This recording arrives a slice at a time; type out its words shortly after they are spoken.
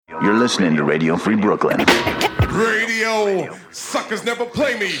You're listening to Radio Free Brooklyn. Radio suckers never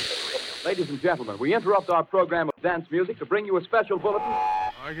play me. Ladies and gentlemen, we interrupt our program of dance music to bring you a special bulletin.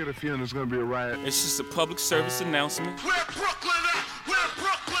 I get a feeling there's going to be a riot. It's just a public service announcement. Where Brooklyn at? Where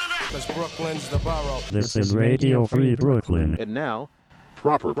Brooklyn at? Because Brooklyn's the borough. This is Radio Free Brooklyn. And now,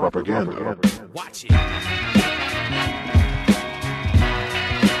 proper propaganda. Watch it.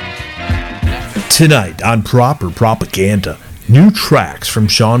 Tonight on Proper Propaganda, new tracks from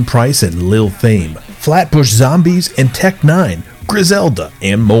Sean Price and Lil Fame, Flatbush Zombies and Tech Nine, Griselda,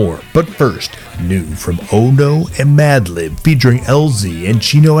 and more. But first, new from Ono and Madlib featuring LZ and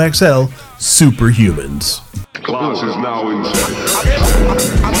Chino XL, Superhumans. Class is now in session.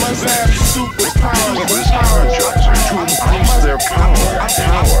 I must have superpowers. This energizer to increase their power.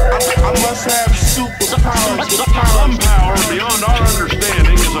 I must have superpowers. Some power beyond our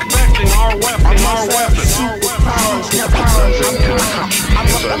understanding is affecting our weapon. Superpowers.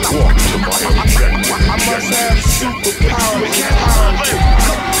 As I walk to my objective. I must have superpowers.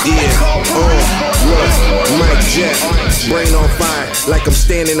 Look, Mike Jet, brain on fire, like I'm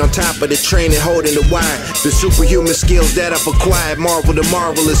standing on top of the train and holding the wire. The superhuman skills that I've acquired, marvel the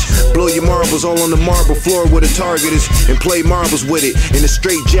marvelous. Blow your marbles all on the marble floor where the target is, and play marbles with it. In a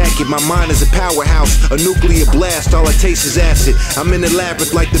straight jacket, my mind is a powerhouse, a nuclear blast, all I taste is acid. I'm in the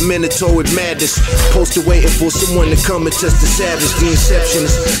labyrinth like the Minotaur with madness, posted waiting for someone to come and test the savage. The inception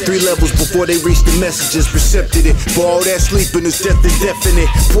is 3 levels before they reach the messages, recepted it. For all that sleeping is death indefinite.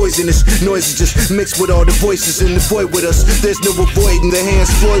 Poisonous noises just mixed with all the voices in the void with us. There's no avoiding the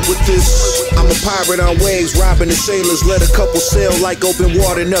hands Floyd with this. I'm a pirate on waves, robbing the sailors. Let a couple sail like open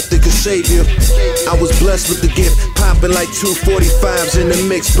water, nothing could save you. I was blessed with the gift, popping like 245s in the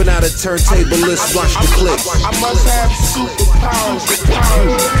mix, but not a turntablist. Watch the clicks. I must have superpowers.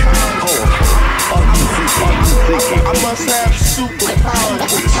 I must have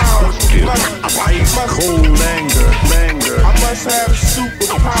superpowers. Cold anger. I must have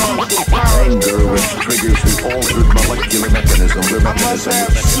superpowers. Anger which triggers the altered molecular mechanism. I must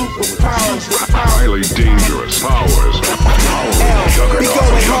have superpowers. Highly dangerous powers. We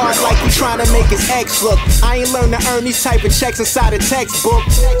going hard like we trying to make his ex look. I ain't learned to earn these type of checks inside a textbook.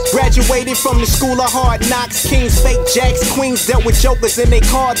 Graduated from the school of hard knocks. Kings, fake jacks, queens dealt with jokers in their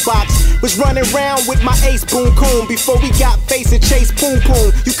card box. Was running around with my ace boom coon before we got face and chase poom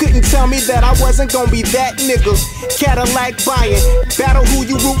poom. You couldn't tell me that I wasn't gonna be that nigga. Cadillac buying, battle who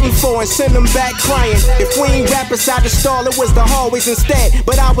you rooting for and send them back crying. If we ain't rap inside the stall, it was the hallways instead.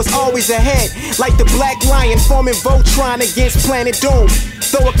 But I was always ahead, like the Black Lion forming Voltron against Planet Doom.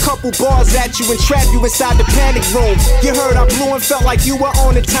 Throw a couple bars at you and trap you inside the panic room. You heard I blew and felt like you were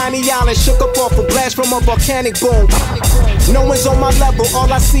on a tiny island, shook up off a blast from a volcanic boom. No one's on my level,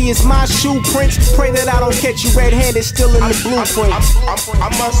 all I see is my shoe prints. Pray that I don't catch you red-handed, still in the blueprint. I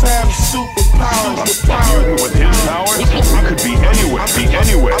must have superpowers. Even with his powers, he could be anywhere.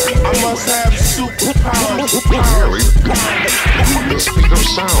 I must have superpowers. Really? The speed of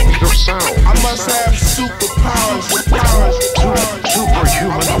sound. I must have superpowers.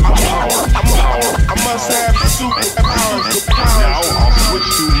 Superhuman power. I must have superpowers. Now I'll switch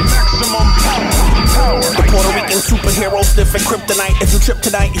to maximum power. The Puerto Rican superhero sniffing kryptonite. If you trip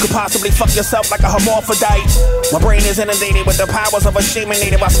tonight, you could possibly fuck yourself like a hermaphrodite. My brain is inundated with the powers of a shaman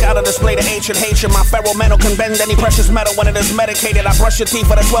native. I scout display the ancient hatred. My feral mental can bend any precious metal when it is medicated. I brush your teeth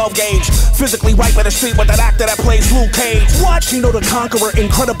with a 12 gauge. Physically wipe in the street with that actor that plays Luke Cage. Watch, you know the Conqueror,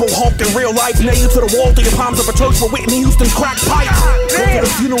 Incredible Hulk in real life. Nail you to the wall through your palms of a church for Whitney Houston's crack pipe. Go to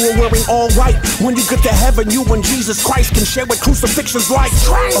the funeral wearing all white. When you get to heaven, you and Jesus Christ can share what crucifixion's like.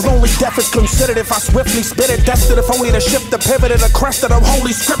 A lonely death is considered if I swiftly spit it. Destined if only to shift the pivot of the crest of the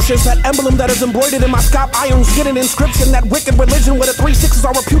holy scriptures. That emblem that is embroidered in my scalp irons get an inscription. That wicked religion where the 3 6s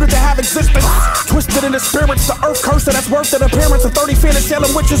are reputed to have existence. Twisted in the spirits, the earth cursor that's worth an appearance. The 30 fearless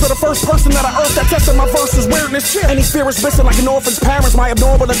Salem witches are the first person that I earth that tested my verses. Weirdness, any fear is missing like an orphan's parents. My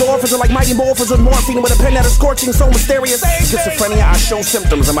abnormal endorphins are like mighty morphins with morphine with a pen that is scorching, so mysterious. Schizophrenia, I show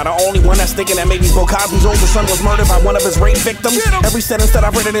symptoms. Am I the only one that's thinking that maybe Bill Cosby's older son was murdered by one of his rape victims? Every sentence that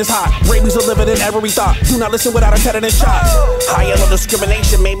I've written is hot. Rabies are living in every thought. Do not listen without a tetanus shot. High yellow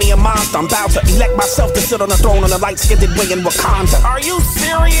discrimination made me a monster. I'm about to elect myself to sit on the throne on a light-skinned wing in Wakanda. Are you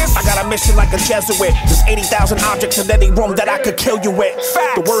serious? I got a mission like a Jesuit. There's 80,000 objects in any room that I could kill you with.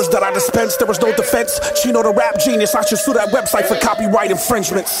 Facts. The words that I dispense, there was no defense. Chino the rap genius, I should sue that website for copyright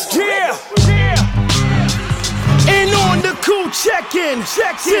infringements. Yeah. And on the cool check-in.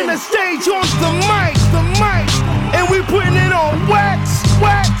 Center stage on the mic. And we putting it on wax.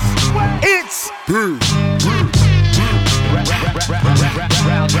 It's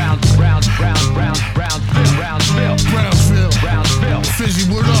Brownsville.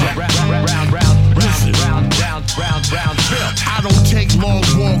 Fizzy, what up? Listen. I don't take long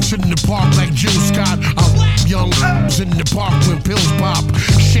walks in the park like Jill Scott. I'm young in the park when pills pop.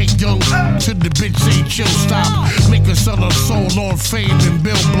 Shake young till the bitch say chill stop. Make her sell her soul on fame and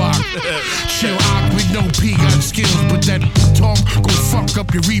bill block. Chill out with no P got skills, but that talk gon' fuck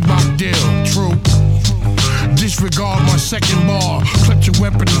up your Reebok deal. True. Disregard my second bar. Clutch your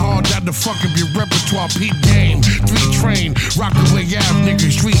weapon hard, that the fuck up your repertoire. Peep game, 3 train, Rockaway Ave, nigga,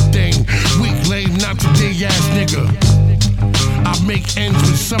 street thing. Weak lame, not today ass nigga. I make ends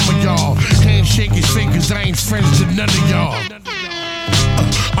with some of y'all. Handshake is fake cause I ain't friends to none of y'all.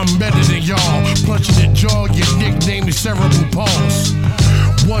 I'm better than y'all. Punching the jaw, your nickname is Cerebral Pulse.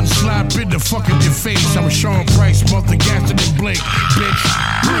 One slap in the fuck of your face. I'm Sean Price, mother gassing and Blake, bitch.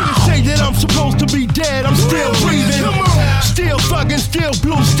 Niggas say that I'm supposed to be dead, I'm still breathing. Still fucking, still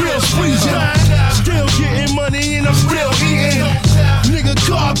blue, still squeezing. Still getting money and I'm still eating. Nigga,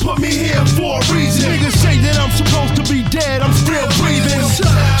 God put me here for a reason. Niggas say that I'm supposed to be dead, I'm still breathing.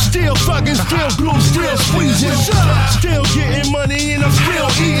 Still fucking, still blue, still squeezing. Still getting money and I'm still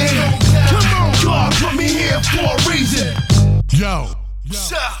eating. Come on, God put me here for a reason. Yo.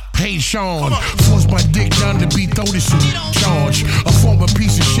 Hey Sean, force my dick down to be thrown in some charge. A former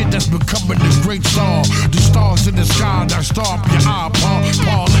piece of shit that's becoming a great star. The stars in the sky, now stop your eye,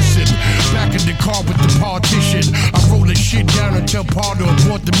 Paul, listen. Back in the car with the partition, I roll the shit down and tell Paul to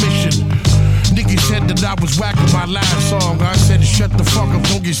abort the mission. Niggas said that I was whack on my last song. I said shut the fuck up,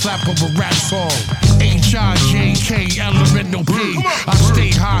 don't get slapped up a rap song. H-I-J-K, elemental P. I stay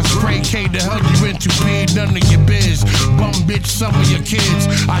high, spray K, the hell you into P, none of your biz. Bum bitch, some of your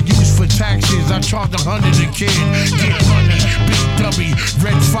kids. I use for taxes, I charge 100 a kid. Get money, big dummy,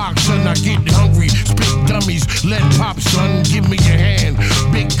 red fox, son, I get hungry. Spit dummies, let pop, son, give me your hand.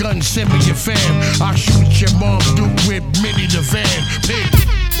 Big gun, send me your fam. I shoot your mom, Duke with Minnie the van. Pig.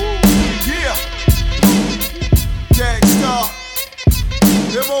 Yeah. Gangstar.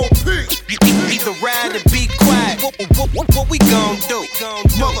 M.O.P. Either ride or be quiet. What we gon' do?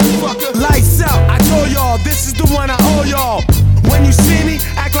 Motherfucker. Lights out. I told y'all, this is the one I owe y'all. When you see me,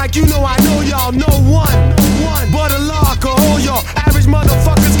 act like you know I know y'all. No one but Allah can hold y'all. Average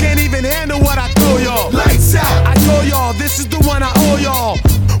motherfuckers can't even handle what I throw y'all. Lights out. I told y'all, this is the one I owe y'all.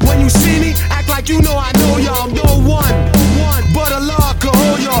 When you see me, act like you know I know y'all. No one but Allah can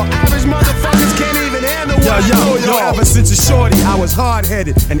hold y'all. Average motherfuckers can't even handle what I know y'all. Ever since a shorty, I was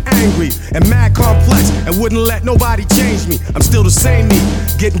hard-headed and angry and mad complex and wouldn't let nobody change me. I'm still the same me,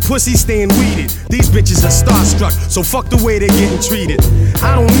 getting pussy, staying weeded. These bitches are starstruck, so fuck the way they're getting treated.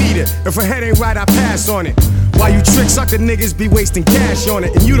 I don't need it. If her head ain't right, I pass on it. Why you trick sucker niggas be wasting cash on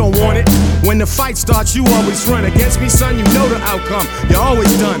it and you don't want it? When the fight starts, you always run against me, son. You know the outcome. You're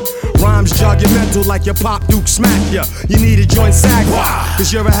always done. Rhymes jog your mental like your pop Duke smack ya. You need to join SAG,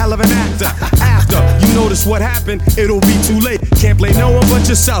 cause you're a hell of an actor. After you notice what happened, it'll be too late. Can't blame no one but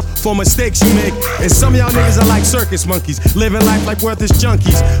yourself for mistakes you make. And some of y'all niggas are like circus monkeys, living life like worthless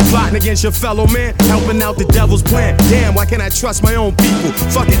junkies, plotting against your fellow man, helping out the devil's plan. Damn, why can't I trust my own people?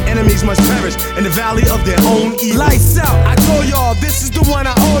 Fucking enemies must perish in the valley of their own evil. Lights out. I told y'all, this is the one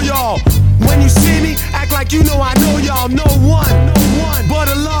I owe y'all. When you see me, act like you know I know y'all. No one but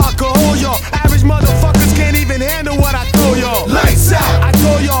Allah can hold y'all. Average motherfuckers can't even handle what I throw y'all. Lights out. I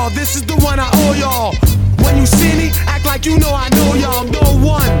told y'all, this is the one I owe y'all. When you see me, act like you know I know y'all. No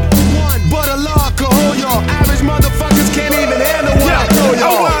one but Allah can hold y'all. Average motherfuckers can't even handle what I throw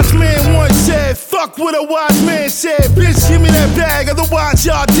y'all. A wise man once said, fuck what a wise man said. Bitch, give me that bag, otherwise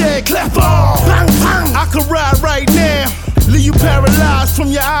y'all dead. Clap off. Bang, bang. I could ride right now. Leave you paralyzed from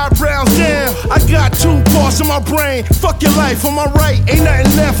your eyebrows down. I got 2 parts in my brain. Fuck your life. On my right, ain't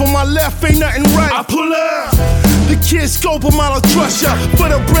nothing left. On my left, ain't nothing right. I pull up. The kids scope 'em, I don't trust ya. For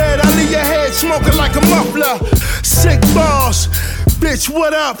the bread, I leave your head smoking like a muffler. Sick balls. Bitch,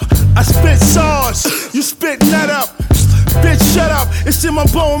 what up? I spit sauce. You spit nut up. Bitch, shut up, it's in my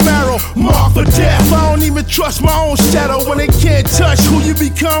bone marrow. Mark for death. I don't even trust my own shadow. When they can't touch who you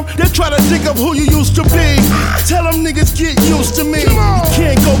become, they try to dig up who you used to be. Tell them niggas get used to me.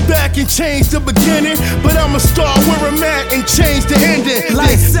 Can't go back and change the beginning, but I'ma start where I'm at and change the ending.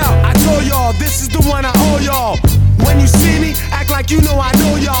 Lights out. I told y'all, this is the one I owe y'all. When you see me, act like you know I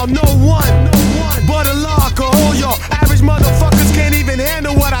know y'all. No one but Allah can hold y'all. Average motherfuckers can't even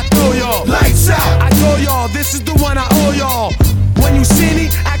handle what I throw y'all. Lights out. I told y'all, this is the one I owe y'all. When you see me,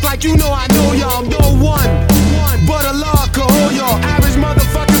 act like you know I know y'all. No one but Allah can hold y'all. Average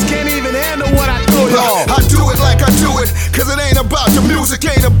motherfuckers can't even handle what I throw y'all. I do it like I do it, cause it ain't about the music,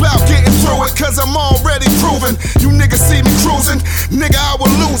 ain't about getting through it, cause I'm already proven. You niggas see me cruising, nigga, I will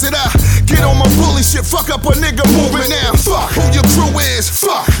lose it. I get on my bully Holy shit, fuck up a nigga movement now. Fuck who your crew is.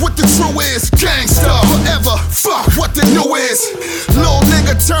 Fuck what the true is. Gangsta forever. Fuck what the new is. Little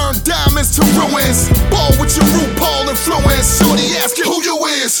nigga turn diamonds to ruins. Ball with your RuPaul influence. Shorty asking who you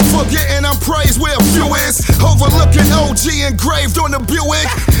is. Forgetting I'm praised where a few is. Overlooking OG engraved on the Buick.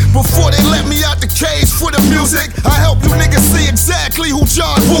 Before they let me out the cage for the music, I help you niggas see exactly who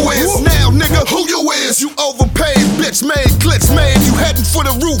John Woo is. Now nigga, who you is? You overpaid, bitch made, glitch made. You heading for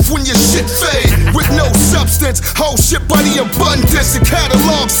the roof when your shit fade. With no substance, whole shit by the abundance. The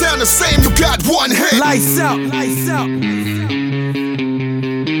catalog sound the same, you got one hit. Lights out, lights out.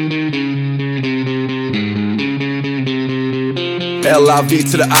 L-I-V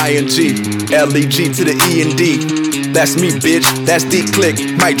to the I-N-G, L-E-G to the E-N-D. That's me, bitch, that's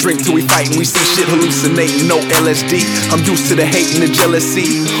D-Click. Might drink till we fight and we see shit hallucinating, no LSD. I'm used to the hate and the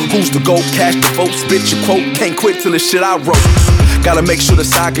jealousy. Who's the GOAT? Cash the vote, spit your quote. Can't quit till the shit I wrote. Gotta make sure the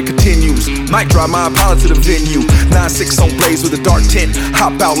saga continues. Might drive my Impala to the venue. 9-6 on blaze with a dark tint.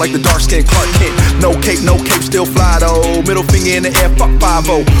 Hop out like the dark-skinned Clark Kent. No cape, still fly though. Middle finger in the air, fuck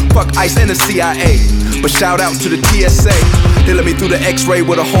 5-0. Fuck ICE and the CIA. But shout out to the TSA. They let me through the X-ray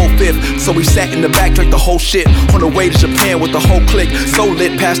with a whole fifth. So we sat in the back, drank the whole shit. On the way to Japan with the whole clique. So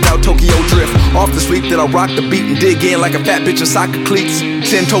lit, passed out Tokyo Drift. Off to sleep, then I rock the beat and dig in like a fat bitch in soccer cleats.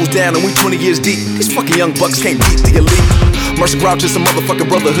 10 toes down and we 20 years deep. These fucking young bucks can't beat the elite. Mercy Grouch is a motherfucking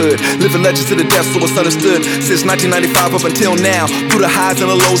brotherhood. Living legends to the death, so it's understood. Since 1995 up until now. Through the highs and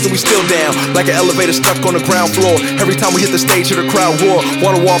the lows, and we still down. Like an elevator stuck on the ground floor. Every time we hit the stage, hear the crowd roar.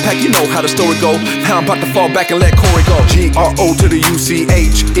 Water wall pack, you know how the story go. Now I'm about to fall back and let Corey go. G-R-O to the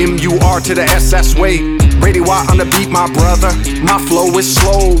U-C-H, M-U-R to the S-S, wait. Brady Watt on the beat, my brother. My flow is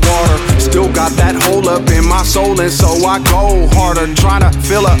slow water. Still got that hole up in my soul, and so I go harder. Trying to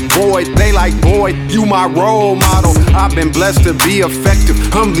fill a void. They like, boy, you my role model. I've been blessed to be effective.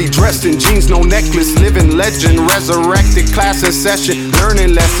 Humbly dressed in jeans, no necklace. Living legend, resurrected. Class in session,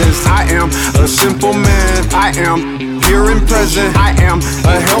 learning lessons. I am a simple man. I am here and present. I am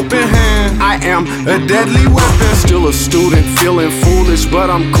a helping hand. I am a deadly weapon. Still a student, feeling foolish, but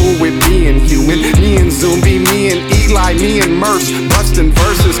I'm cool with being human. Me and Zumbi, me and Eli, me and Merce. Busting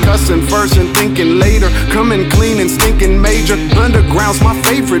verses, cussing first and thinking later. Coming clean and stinking major. Underground's my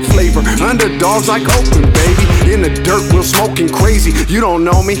favorite flavor. Underdogs like Oakland, baby. In the dirt, we're smoking crazy. You don't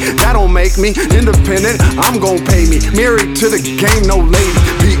know me, that don't make me independent. I'm gon' pay me. Married to the game, no lady.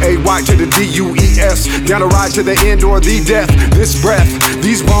 B-A-Y to the D-U-E-S. Down the ride to the end or the death. This breath,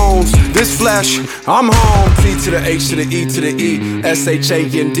 these bones, this flesh, I'm home. T to the H to the E to the E.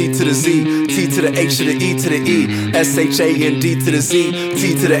 S-H-A-N-D to the Z. T to the H to the E to the E. S-H-A-N-D to the Z.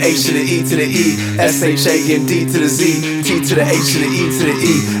 T to the H to the E to the E. S-H-A-N-D to the Z. T to the H to the E to the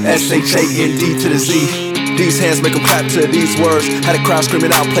E. S-H-A-N-D to the Z. These hands make them clap to these words. Had a crowd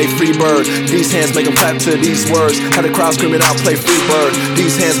screaming out, play free bird. These hands make them clap to these words. Had a crowd screaming out, play free bird.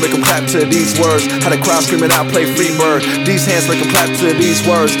 These hands make them clap to these words. Had a crowd screaming out, play free bird. These hands make them clap to these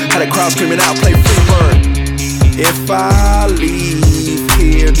words. Had a crowd screaming out, play free bird. If I leave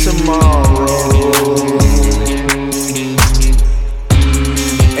here tomorrow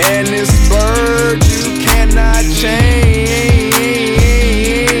and this bird you cannot change.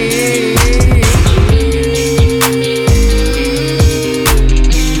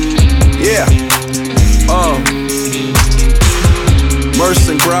 Merce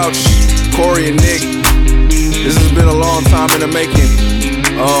and Grouch, Corey and Nick. This has been a long time in the making.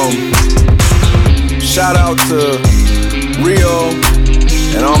 Shout out to Rio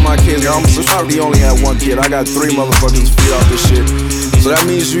and all my kids. I probably only had one kid. I got 3 motherfuckers to feed off this shit. So that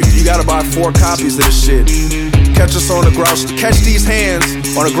means you gotta buy 4 copies of this shit. Catch us on the Grouch. Catch these hands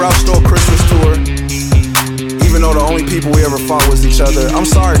on the Grouch Store Christmas tour. Even though the only people we ever fought was each other. I'm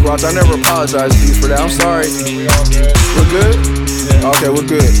sorry, Grouch. I never apologized to you for that. I'm sorry. We all good. We're good? Yeah. Okay, we're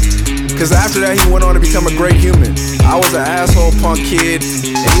good. Cause after that he went on to become a great human. I was an asshole punk kid,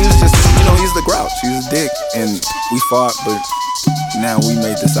 and he was just, he's the Grouch. He's a dick, and we fought, but now we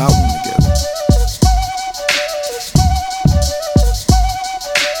made this album together.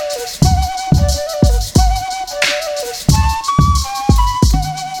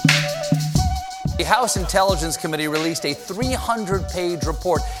 The House Intelligence Committee released a 300-page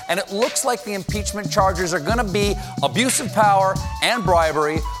report, and it looks like the impeachment charges are going to be abuse of power and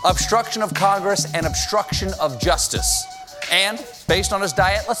bribery, obstruction of Congress, and obstruction of justice. And, based on his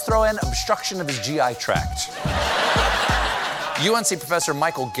diet, let's throw in obstruction of his GI tract. UNC professor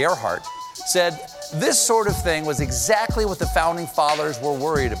Michael Gerhardt said this sort of thing was exactly what the Founding Fathers were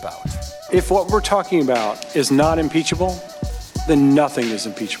worried about. If what we're talking about is not impeachable, then nothing is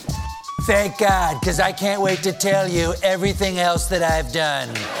impeachable. Thank God, because I can't wait to tell you everything else that I've done.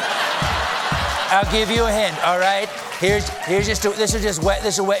 I'll give you a hint, all right? Here's just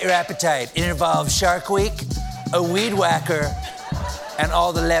this will whet your appetite. It involves Shark Week, a weed whacker, and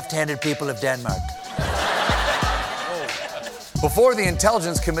all the left-handed people of Denmark. Before the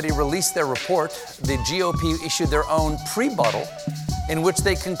Intelligence Committee released their report, the GOP issued their own pre-buttal in which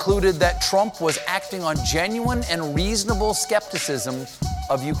they concluded that Trump was acting on genuine and reasonable skepticism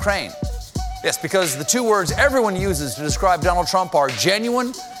of Ukraine. Yes, because the two words everyone uses to describe Donald Trump are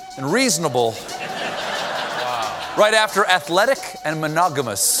genuine and reasonable. Wow. Right after athletic and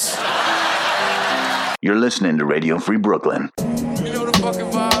monogamous. You're listening to Radio Free Brooklyn. You know the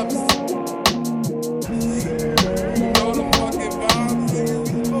fucking vibes.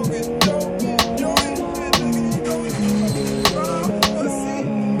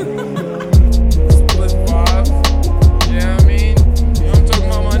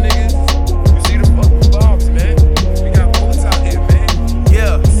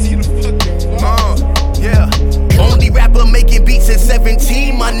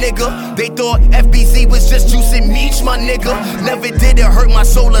 My nigga, they thought FBZ was just juicing meat, my nigga. Never did it hurt my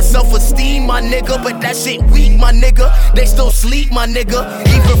soul or self-esteem, my nigga. But that shit weak, my nigga. They still sleep, my nigga.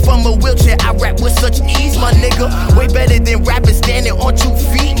 Even from a wheelchair, I rap with such ease, my nigga. Way better than rapping standing on 2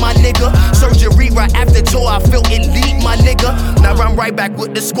 feet, my nigga. Surgery right after tour, I feel elite, my nigga. Now I'm right back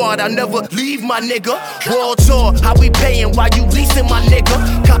with the squad, I never leave, my nigga. World tour, how we paying while you leasing, my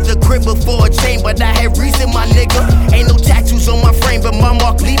nigga. Copped the crib before a chain, but I had reason, my nigga. Ain't no tattoos on my frame, but my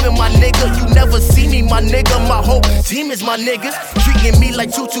mark leaving, my nigga. You never see me, my nigga. My whole team is my niggas. Treating me like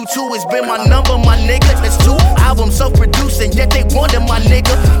 222 has been my number, my nigga. That's 2 albums self-producing, yet they wonder, my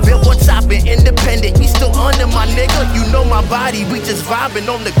nigga. Built on top and independent, he still under, my nigga. You know my body, we just vibing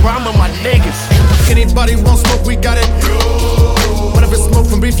on the grind of my niggas. Anybody want smoke, we got it. But if it's smoke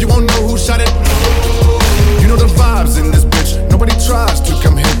from beef, you won't know who shot it. You know the vibes in this bitch. Nobody tries to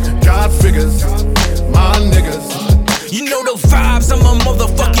come hit. God figures, my niggas. You know the vibes, I'm a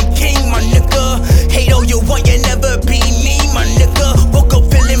motherfucking king, my nigga. Hate all you want, you never be me, my nigga. Woke up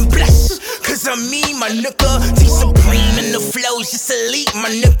feeling blessed, cause I'm me, my nigga. T Supreme in the flows, just elite,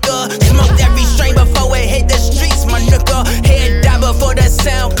 my nigga. Smoked every strain before it hit the streets, my nigga. Head die before the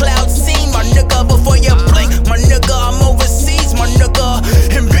SoundCloud scene, my nigga. Before you blink, my nigga, I'm overseas, my nigga.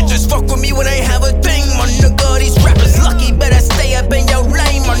 And bitches fuck with me when they have a thing, my nigga. These rappers lucky, better stay up in your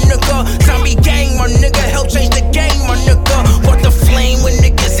lane, my nigga. Zombie gang, my nigga, help change the game, my nigga. What the flame when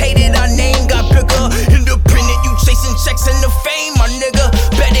niggas hated our name got bigger. Independent, you chasing checks and the fame, my nigga.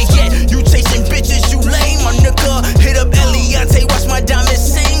 Better yet, you chasing bitches, you lame, my nigga. Hit up Eliante, watch my diamonds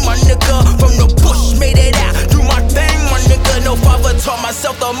sing, my nigga. From the bush, made it out, do my thing, my nigga. No father taught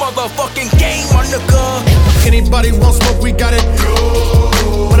myself the motherfucking game, my nigga. Anybody want smoke, we got it.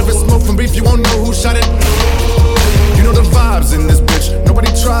 But if it's smoke from beef, you won't know who shot it. You know the vibes in this bitch.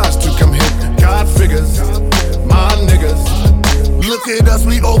 Nobody tries to come hit. God figures, my niggas. Look at us,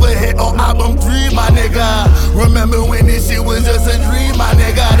 we overhead on album 3, my nigga. Remember when this shit was just a dream, my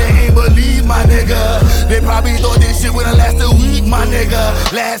nigga. They ain't believe, my nigga. They probably thought this shit would've lasted a week, my nigga.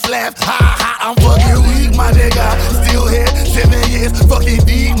 Last laugh, ha ha, I'm fucking weak, my nigga. Still here, 7 years, fucking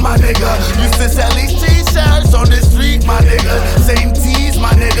deep, my nigga. Used to sell these t-shirts on the street, my nigga. Same tees,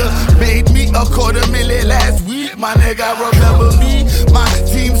 my nigga. Made me $250,000 last week, my nigga. Remember me, my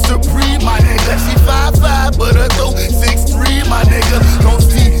team supreme, my nigga. She 5'5", but her throat 6'3", my nigga. Don't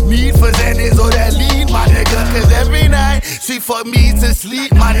see need for Xanax or that lean, my nigga. Cause every night she fuck me to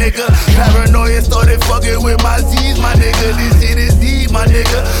sleep, my nigga. Paranoia started fucking with my Z's, my nigga. This shit is deep, my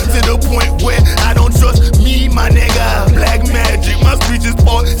nigga. To the point where I don't trust me, my nigga. Black magic, my speech is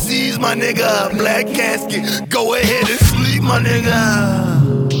part C's, my nigga. Black casket, go ahead and sleep, my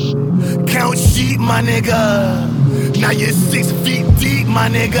nigga. Count sheep, my nigga. Now you're 6 feet deep, my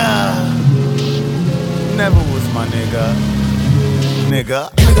nigga. Never was my nigga. Nigga.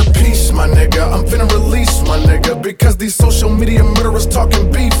 Give me the peace, my nigga. I'm finna release, my nigga. Because these social media murderers talking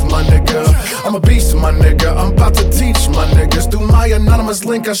beef, my nigga. I'm a beast, my nigga. I'm about to teach, my niggas. Through my anonymous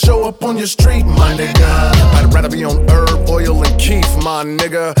link, I show up on your street, my nigga. I'd rather be on herb, oil, and keef, my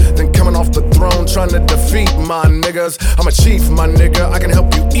nigga, than coming off the throne trying to defeat my niggas. I'm a chief, my nigga. I can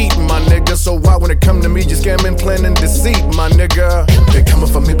help you eat, my nigga. So why when it come to me, you scamming, planning deceit, my nigga? They coming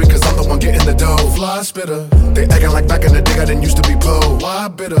for me because I'm the one getting the dough. Fly spitter. They acting like back in the day I didn't used to be po. Why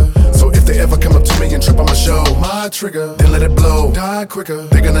bitter? So if they ever come up to me and trip, I'ma show my trigger, then let it blow. Die quicker,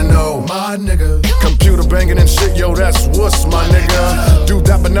 they gonna know my nigga. Computer banging and shit, yo, that's what's my nigga. Do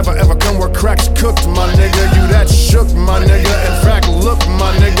that but never ever come where crack's cooked, my nigga. You that shook, my nigga. In fact, look,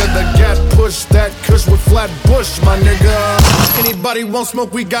 my nigga, the gat push that kush with flat bush, my nigga. Anybody want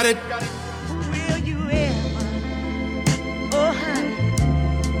smoke, we got it. Will you ever, oh honey,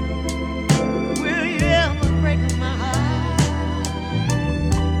 will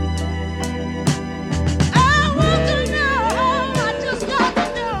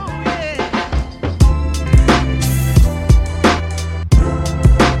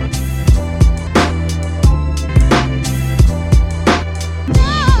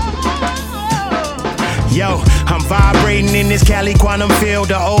Yo, I'm vibrating in this Cali quantum field.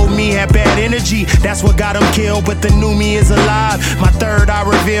 The old me had bad energy, that's what got him killed. But the new me is alive. My third eye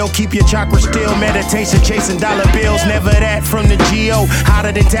reveal, keep your chakra still. Meditation, chasing dollar bills, never that from the G.O.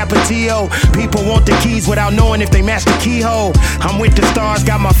 Hotter than Tapatio. People want the keys without knowing if they match the keyhole. I'm with the stars,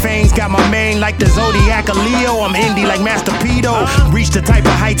 got my fangs, got my mane like the Zodiac of Leo. I'm indie like Master Pedo. Reach the type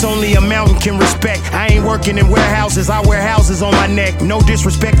of heights only a mountain can respect. I ain't working in warehouses, I wear houses on my neck. No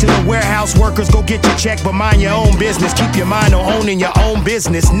disrespect to the warehouse workers, go get your check, but mind your own business. Keep your mind on owning your own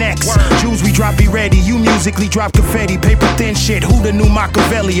business. Next, Jews we drop, be ready. You musically drop confetti, paper thin shit. Who the new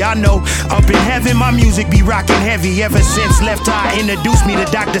Machiavelli? I know. Up in heaven, my music be rocking heavy. Ever since Left Eye introduced me to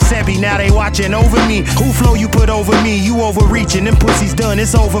Dr. Sebi, now they watching over me. Who flow you put over me? You overreaching, them pussies done.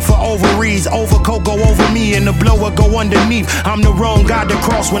 It's over for ovaries. Overcoat go over me and the blower go underneath. I'm the wrong god to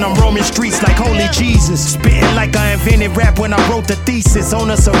cross when I'm roaming streets like holy Jesus. Spitting like I invented rap when I wrote the thesis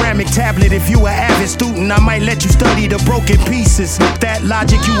on a ceramic tablet. If you an avid student, I might let you study the broken pieces. With that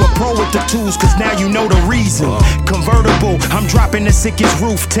logic, you a pro with the tools, cause now you know the reason. Convertible, I'm dropping the sickest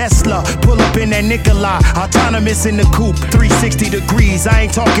roof. Tesla, pull up in that Nikola. Autonomous in the coupe, 360 degrees. I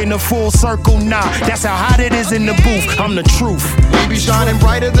ain't talking the full circle, nah. That's how hot it is in the booth. I'm the truth. We be shining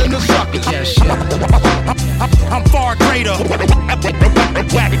brighter than the suckers. Yeah, shit. I'm far greater.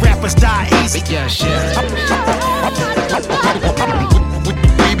 Whack rappers die easy. Yeah, shit.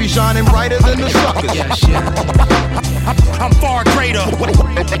 We be shining brighter than the suckers. Yeah, shit. I'm far greater.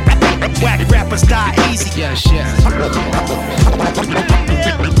 Whack rappers die easy. Yeah, shit.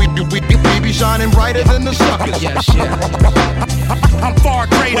 We be shining brighter than the suckers. Yeah, shit. I'm far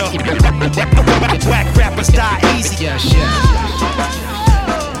greater. Whack rappers die easy. Yeah, shit.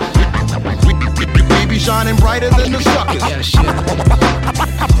 We be shining brighter than the suckers. Yeah, shit.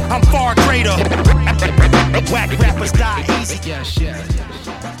 I'm far greater. Whack rappers die easy. Yeah, shit.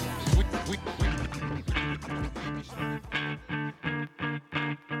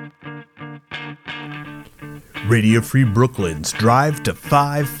 Radio Free Brooklyn's Drive to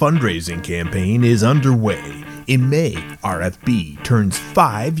 5 fundraising campaign is underway. In May, RFB turns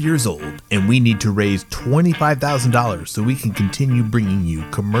 5 years old, and we need to raise $25,000 so we can continue bringing you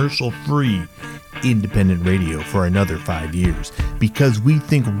commercial-free independent radio for another 5 years. Because we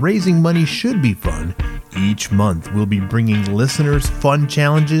think raising money should be fun, each month we'll be bringing listeners fun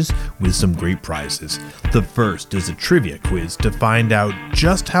challenges with some great prizes. The first is a trivia quiz to find out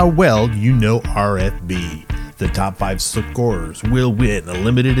just how well you know RFB. The top 5 scorers will win a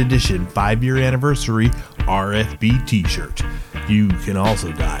limited edition 5-year anniversary RFB t-shirt. You can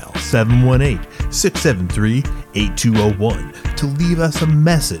also dial 718-673-8201 to leave us a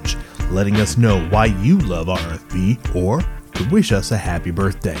message letting us know why you love RFB or to wish us a happy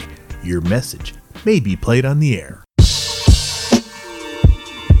birthday. Your message may be played on the air.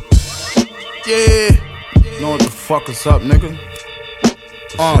 Yeah, know what the fuck is up, nigga?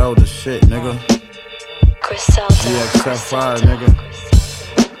 Hell the shit, nigga. GXFI, nigga.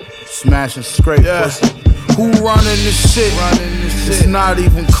 Smashing scrape, pussy. Who running this shit? It's not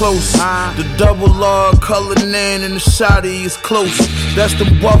even close. The double R colored in and the shotty is close. That's the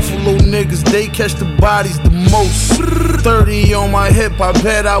Buffalo niggas, they catch the bodies the most. 30 on my hip, I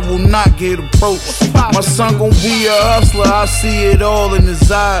bet I will not get approached. My son gon' be a hustler, I see it all in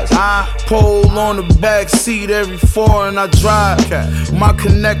his eyes. Pole on the back seat every foreign I drive. My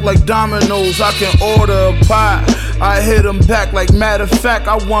connect like dominoes, I can order a pie. I hit him back like matter of fact,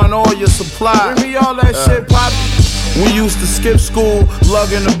 I want all your supply. Bring me all that shit, poppy. We used to skip school,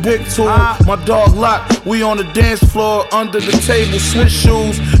 lugging a big tool. My dog Lock, we on the dance floor, under the table, switch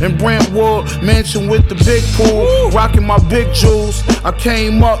shoes. In Brentwood, mansion with the big pool. Rocking my big jewels. I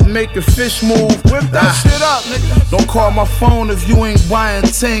came up making fish move. Whip that shit up, nigga. Don't call my phone if you ain't buying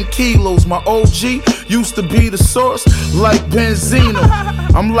 10 kilos. My OG used to be the source, like Benzino.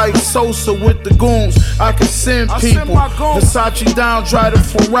 I'm like Sosa with the goons. I can send people. Versace down, drive the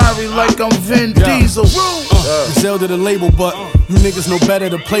Ferrari like I'm Vin Diesel. Griselda the label, but you niggas know better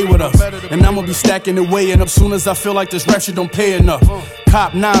to play with us. And I'ma be stacking the way, and up soon as I feel like this rap shit don't pay enough.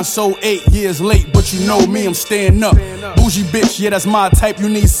 Cop 9, so 8 years late, but you know me, I'm staying up. Bougie bitch, yeah, that's my type. You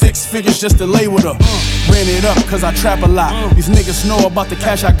need 6 figures just to lay with her. Ran it up, cause I trap a lot. These niggas know about the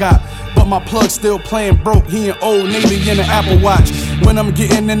cash I got. But my plug still playing broke, he an Old Navy in an Apple Watch. When I'm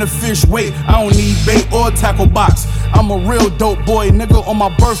getting in the fish weight, I don't need bait or tackle box. I'm a real dope boy, nigga. On my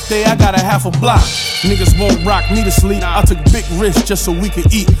birthday, I got a half a block. Niggas won't rock me to sleep. I took big risks just so we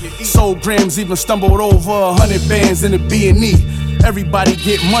could eat. Sold grams, even stumbled over 100 bands in the B&E. Everybody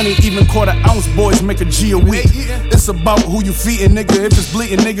get money, even quarter-ounce boys make a G a week. It's about who you feeding, nigga. If it's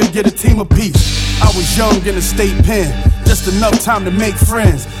bleeding, nigga, get a team apiece. I was young in the state pen, just enough time to make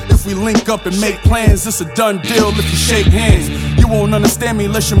friends. If if we link up and make plans, it's a done deal if you shake hands. You won't understand me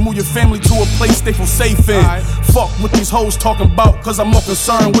unless you move your family to a place they feel safe in. Fuck what these hoes talking about, cause I'm more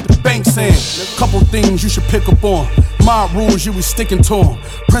concerned with the bank saying. Couple things you should pick up on. My rules, you be sticking to them.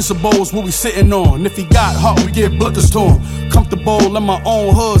 Principles, what we sitting on. If he got hot, we give blickers to him. Comfortable in my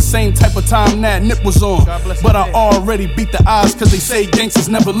own hood, same type of time that Nip was on. But I already beat the odds, cause they say gangsters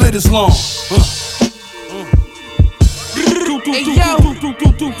never live as long. Hey yo,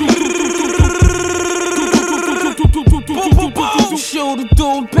 shoulder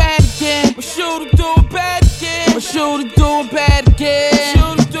doing bad again. My shoulder doing bad again. My shoulder doing bad again.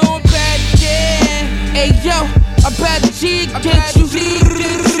 Shoulder doing bad again. Hey yo, I bet the G get you.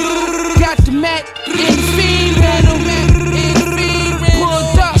 Got the Mac in the female.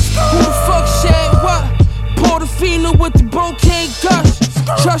 Pulled up. Who the fuck said what? Portofino with the bouquet gush.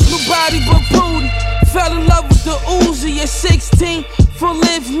 Trust nobody but Booty. Fell in love with the Uzi at 16. Full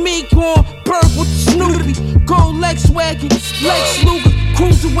live Meek on Bird with the Snoopy. Gold Lex wagon, Lex Luger.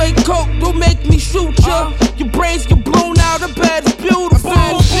 Cruiserweight coke, don't make me shoot ya. Your brains get blown out, I bet it's beautiful.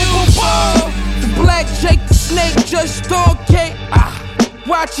 The black Jake the Snake just dog cake.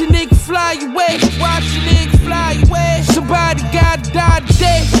 Watch a nigga fly away. Watch a nigga fly away. Somebody gotta die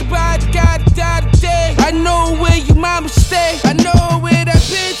today. Somebody gotta die today. I know where your mama stay. I know where that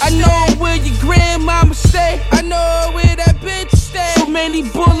bitch stay. I know where your grandmama stay. I know where that bitch stay. So many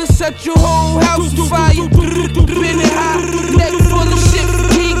bullets set your whole house on fire. Been it high, neck full of shit.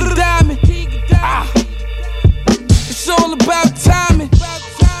 King of Diamond. It's all about timing.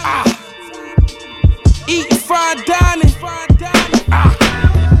 Eating fried dining.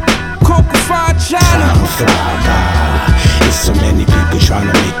 Time fly by. There's so many people trying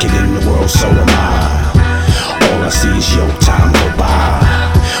to make it in the world, so am I. All I see is your time go by.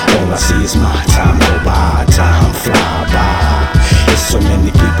 All I see is my time go by. Time fly by. There's so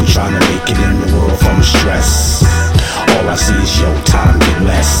many people trying to make it in the world from stress. All I see is your time get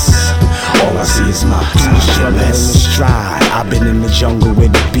less. All I see is my time get less. Stride. I've been in the jungle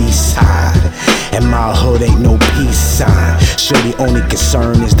with the B-side. And my hood ain't no peace sign. Sure, the only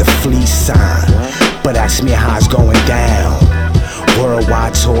concern is the fleece sign. But ask me how it's going down.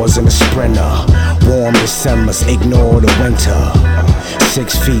 Worldwide tours in a Sprinter. Warm Decembers, ignore the winter.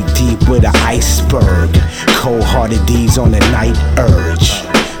 6 feet deep with an iceberg. Cold-hearted D's on the night urge.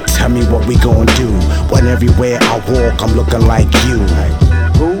 Tell me what we gon' do when everywhere I walk I'm looking like you.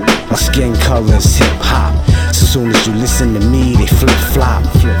 My skin color's hip-hop. So soon as you listen to me, they flip-flop.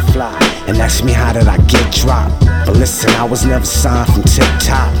 And ask me how did I get dropped. But listen, I was never signed from Tip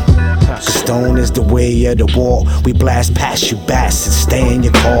Top. Cause stone is the way of the war. We blast past you bastards, stay in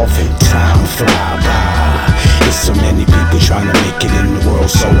your coffin. Time fly by. There's so many people trying to make it in the world,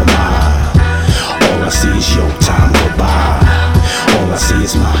 so am I. All I see is your time go by. All I see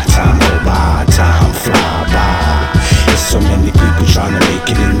is my time go by. Time fly by. There's so many people trying to make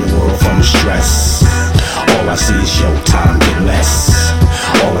it in the world from stress. All I see is your time get less.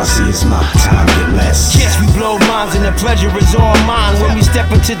 All I see is my time get less. Yes, we blow minds and the pleasure is all mine. When we step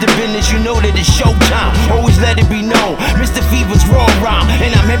into the business, you know that it's showtime. Always let it be known, Mr. Fever's raw rhyme.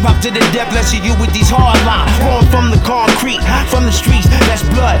 And I'm hip hop to the death, blessing you with these hard lines. Born from the concrete, from the streets. That's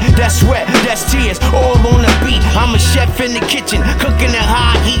blood, that's sweat, that's tears, all on the beat. I'm a chef in the kitchen, cooking at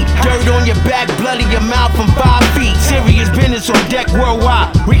high heat. Dirt on your back, blood in your mouth from 5 feet. Serious business on deck worldwide.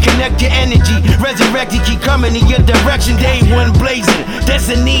 Reconnect your energy, resurrect it, keep coming in your direction. Day one blazing.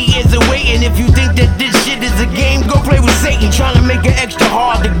 Destiny is awaiting. If you think that this shit is a game, go play with Satan. Trying to make it extra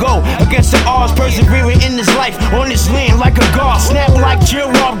hard to go against the odds. Persevering in this life, on this land like a god. Snap like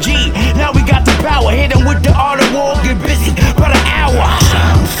J-Rob G. Now we got the power. Hit them with the art of war. Get busy for the hour.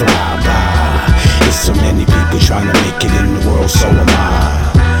 Time fly by. There's so many people trying to make it in the world, so am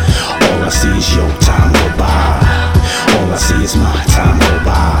I. All I see is your time go by. All I see is my time go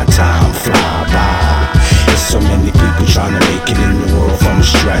by. Time fly by. There's so many people trying to make it in the world from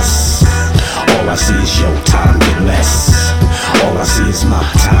stress. All I see is your time get less. All I see is my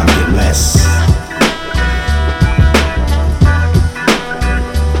time get less.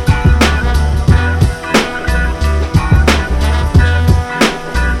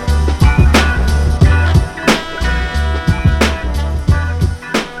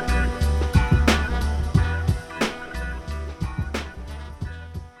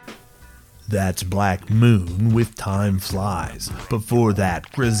 That's Black Moon with Time Flies. Before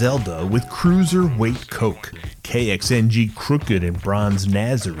that, Griselda with Cruiserweight Coke. KXNG Crooked and Bronze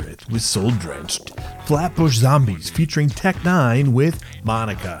Nazareth with Soul Drenched. Flatbush Zombies featuring Tech 9 with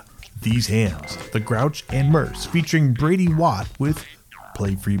Monica. These Hams, The Grouch and Merce featuring Brady Watt with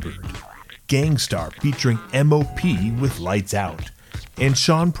Play Freebird. Gangstar featuring MOP with Lights Out. and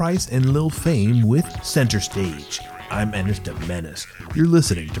Sean Price and Lil Fame with Center Stage. I'm Ennis de Menace. You're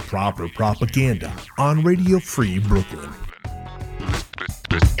listening to Proper Propaganda on Radio Free Brooklyn.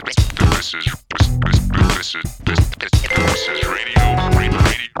 This is Radio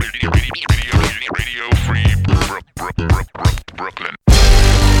Free Brooklyn.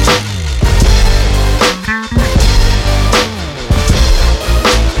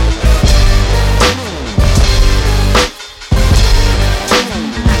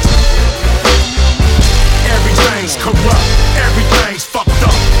 Everything's corrupt, everything's fucked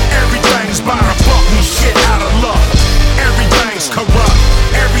up, everything's by the buck, we shit out of luck. Everything's corrupt,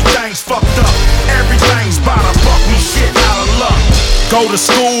 everything's fucked up, everything's by the buck, we shit out of luck. Go to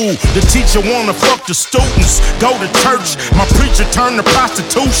school, the teacher wanna fuck the students. Go to church, my preacher turned to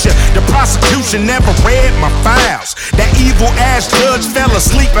prostitution. The prosecution never read my files. That evil ass judge fell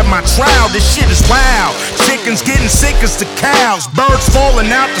asleep at my trial. This shit is wild. Chickens getting sick as the cows. Birds falling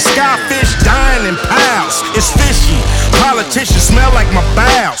out the sky, fish dying in piles. It's fishy. Politicians smell like my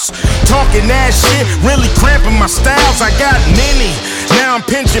bowels. Talking that shit, really cramping my styles. I got many. Now I'm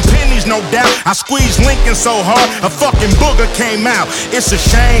pinching pennies, no doubt. I squeezed Lincoln so hard, a fucking booger came out. It's a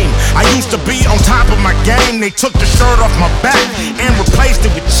shame. I used to be on top of my game. They took the shirt off my back and replaced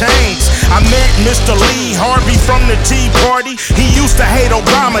it with chains. I met Mr. Lee Harvey from the Tea Party. He used to hate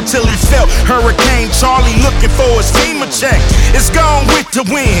Obama till he felt Hurricane Charlie looking for his FEMA check. It's gone with the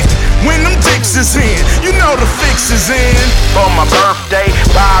wind. When them dicks is in, you know the fix is in. For my birthday,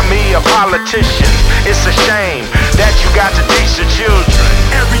 buy me a politician. It's a shame that you got to teach the children.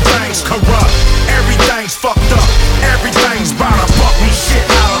 Everything's corrupt, everything's fucked up, everything's by the buck, we shit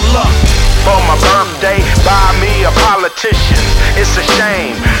out of luck. For my birthday, buy me a politician. It's a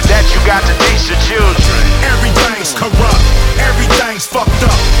shame that you got to teach the children. Everything's corrupt, everything's fucked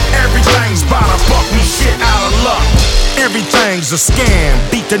up, everything's by the buck, we shit out of luck. Everything's a scam,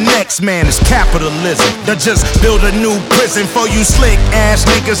 beat the next man, it's capitalism. They just build a new prison for you slick ass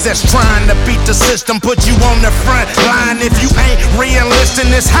niggas that's trying to beat the system. Put you on the front line if you ain't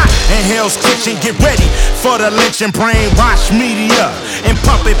re-enlisting. It's hot in Hell's Kitchen, get ready for the lynching. Brainwash media and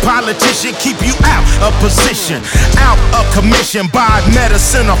puppet politician keep you out of position, out of commission. Buy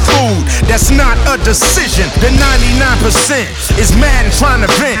medicine or food, that's not a decision. The 99% is mad and trying to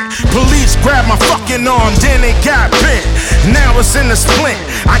vent. Police grab my fucking arm, then they got bent. Now it's in a splint,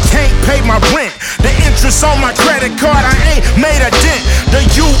 I can't pay my rent. The interest on my credit card, I ain't made a dent. The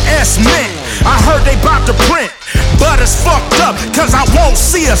US Mint, I heard they bout to print. But it's fucked up, cause I won't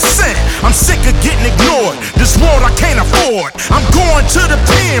see a cent. I'm sick of getting ignored, this world I can't afford. I'm going to the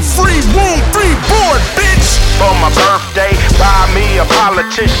pen, free room, free board, bitch. For my birthday, buy me a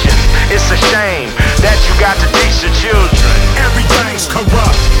politician. It's a shame that you got to teach the children. Everything's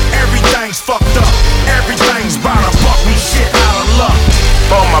corrupt, everything's fucked up, everything's by the buck, we shit out of luck.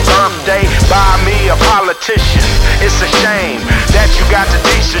 For my birthday, buy me a politician. It's a shame that you got to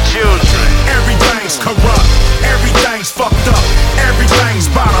teach the children. Everything's corrupt, everything's fucked up,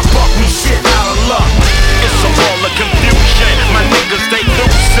 everything's by the buck, we shit out of luck. It's a world of confusion, my niggas they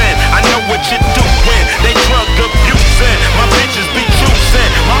losing. I know what you're doing, they drug abusing. My bitches be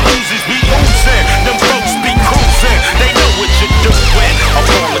choosing, my Uzis be oozing. Them folks be cruising, they know what you're doing. A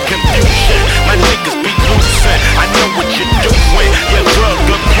world of confusion, my niggas be losing. I know what you're doing, you're drug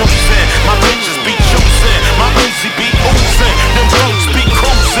abusing. My bitches be choosing, my Uzi be oozing. Them folks be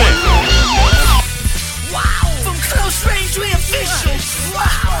cruising. Wow, from close range we official.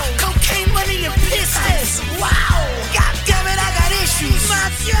 Wow, cocaine money and pistols. Wow, god damn it, I got issues. My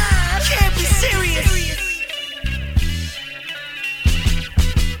god, can't be serious.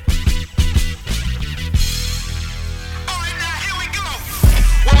 Alright, now here we go.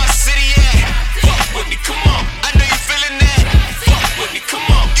 Where my city at? Fuck with me, come on. I know you feeling that. Fuck with me, come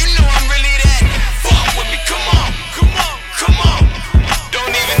on. You know I'm really that. Fuck with me, come on. Come on, come on. Don't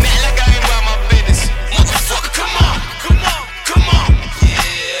even act like I ain't about my business. Motherfucker, come on. Come on, come on.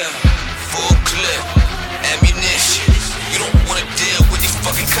 Yeah, full clip, ammunition. You don't wanna deal with these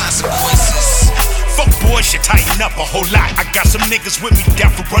fucking consequences. Fuck boys should tighten up a whole lot. I got some niggas with me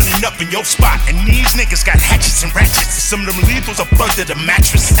down for running up in your spot. And these niggas got hatchets and ratchets. Some of them lethals up under the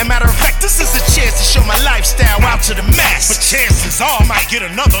mattress. And matter of fact, this is a chance to show my lifestyle out to the mass. But chances are I might get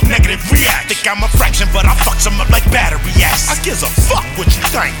another negative react. Think I'm a fraction, but I fuck some up like battery acts. I gives a fuck what you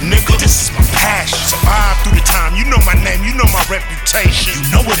think, nigga. This is my passion. Survive through the time. You know my name, you know my reputation. You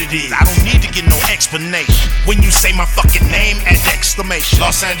know what it is. I don't need to get no explanation. When you say my fucking name, add the exclamation.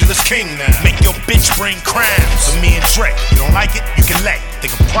 Los Angeles King now. Make your bitch bring crowns for me and Drake. You don't like it, you can let it.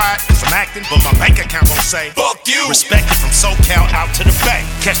 Think I'm quiet cause I'm acting, but my bank account gon' say fuck you. Respect it from SoCal out to the Bay.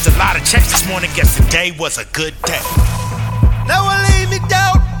 Cashed a lot of checks this morning, guess the day was a good day. Now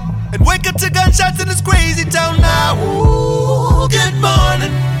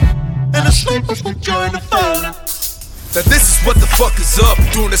the sleepers will join the falling. Now this is what the fuck is up.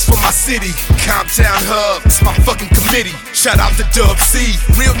 Doing this for my city, Comptown Hub. It's my fucking committee. Shout out to Dub C.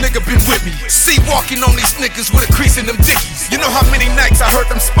 Real nigga been with me. See walking on these niggas with a crease in them dickies. You know how many nights I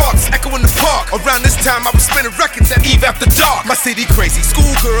heard them sparks echo in the park. Around this time I was spinning records at Eve After Dark. My city crazy.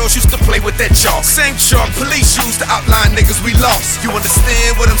 Schoolgirls used to play with that chalk. Same chalk police used to outline niggas we lost. You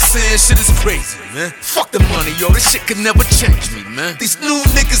understand what I'm saying? Shit is crazy, man. Fuck the money, yo. This shit could never change me, man. These new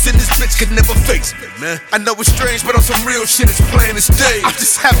niggas in this bitch could never face me, man. I know it's strange, but on some real shit, it's plain as day. I'm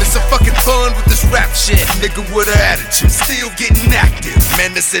just having some fucking fun with this rap shit. Nigga with an attitude, still getting active.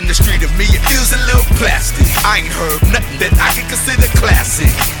 Man, that's in the street of me, it feels a little plastic. I ain't heard nothing that I can consider classic.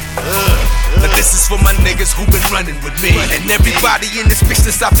 But this is for my niggas who been running with me, and everybody in this bitch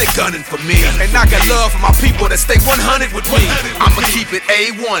that's out there gunning for me. And I got love for my people that stay 100 with me. I'ma keep it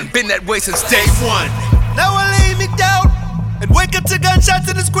A1, been that way since day one. Now I lay me down and wake up to gunshots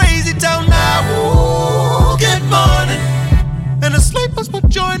in this crazy town. Now, ooh, good morning, and the sleepers will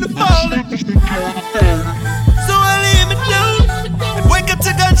join the falling. So I lay me down and wake up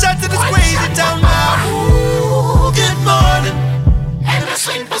to gunshots in this crazy town. Now, ooh, good morning, and the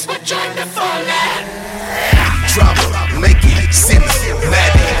sleepers will join the falling. Drama, make it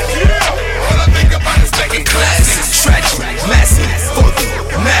cinematic. All I think about is making classics. Tragic, massive, for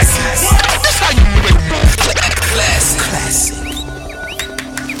the masses. That's how you make classic.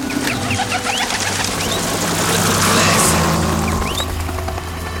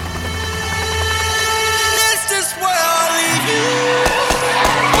 This is where I'll leave you.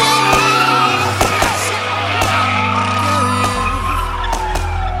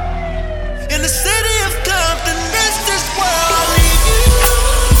 In the city of Compton, this is where I'll leave you.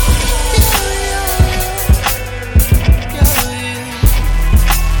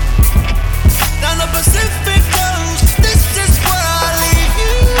 Down the Pacific coast, this is where I'll leave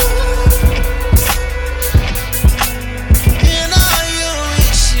you. In all your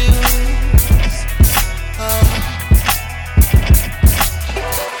issues.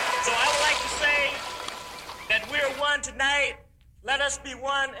 So I would like to say that we're one tonight. Let us be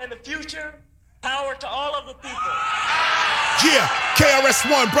one in the future. Power to all of the people. Yeah,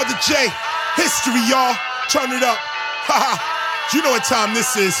 KRS-One, Brother J. History, y'all. Turn it up. Haha. You know what time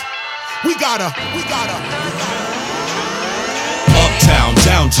this is. We gotta. Uptown,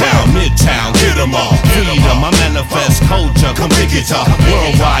 downtown, midtown, hit 'em all. Freedom, I manifest culture, come pick it up.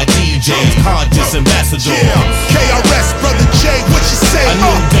 Worldwide DJs, conscious ambassadors. Yeah, KRS, Brother J, what you say? A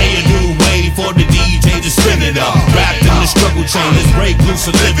new day, a new way for the DJ to spin it up. Wrapped in the struggle chain, let's break loose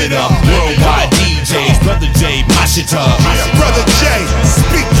and live it up. Worldwide DJs, Brother J, mash it up. Brother J,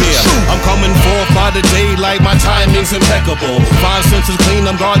 speak the truth. I'm coming forth by the daylight, my timing's impeccable. 5 senses clean,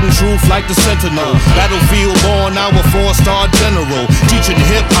 I'm guarding truth like the sentinel. Battlefield born, now a 4-star general. Teaching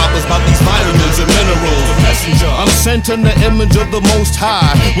hip-hoppers about these vitamins and minerals. Messenger, I'm sent in the image of the Most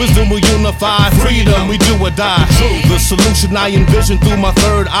High. Wisdom will unify, freedom we do or die. The solution I envision through my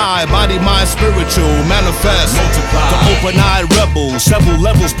third eye. Body, mind, spiritual, manifest. Multiply. The open-eyed rebel, several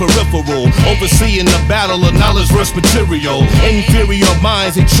levels peripheral. Overseeing the battle of knowledge versus material. Inferior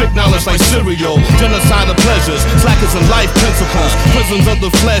minds, they trick knowledge like cereal. Genocide of pleasures, slackers and life principles. Prisons of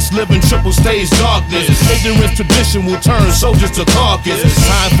the flesh, live in triple stage darkness. Ignorance tradition will turn soldiers to carcass.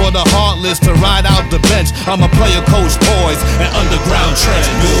 Time for the heartless to ride out the bench. I'm a player coach, poise, and underground trench.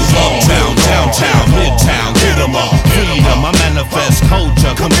 Uptown, downtown, midtown, hit 'em all. Freedom, I manifest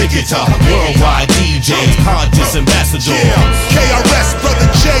culture, come pick it up. Worldwide DJs, conscious ambassadors. Yeah, KRS, Brother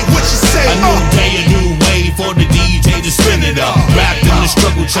J, what you say? A new day, a new way for the DJ to spin it up. Wrapped in the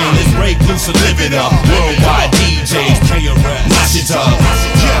struggle chain, let's break loose and live it up. Worldwide DJs, KRS, mash it up.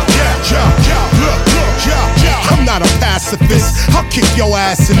 I'm not a pacifist, I'll kick your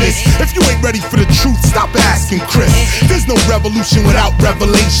ass in this. If you ain't ready for the truth, stop asking Chris. There's no revolution without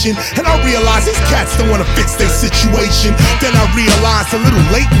revelation. And I realize these cats don't wanna fix their situation. Then I realized a little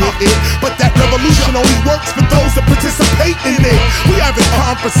late with it, but that revolution only works for those that participate in it. We having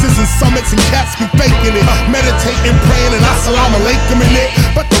conferences and summits and cats be faking it. Meditating, praying, and assalamu alaikum in it.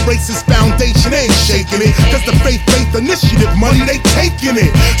 But the racist foundation ain't shaking it. Cause the faith initiative money, they taking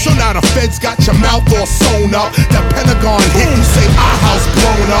it. So now the feds got your mouth all sewn up. The Pentagon hit, you say our house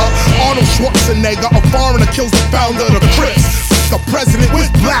blown up. Arnold Schwarzenegger, a foreigner, kills the founder of the Crips. The president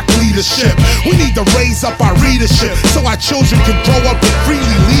with black leadership. We need to raise up our readership so our children can grow up and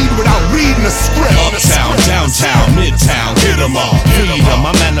freely lead without reading a script. Uptown, downtown, midtown, hit 'em all. Freedom,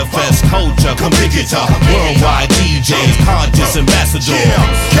 I manifest culture, come pick it up. Worldwide DJs, conscious ambassadors. Yeah,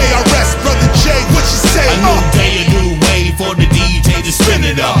 KRS, Brother J, what you say? A new day, a new way for the DJ to spin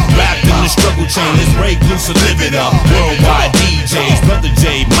it up. Wrapped in the struggle struggle chain, let's break loose and live it up. Worldwide DJs, Brother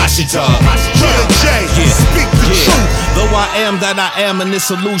J, mash it up. Brother J, speak the truth. Though I am that I am in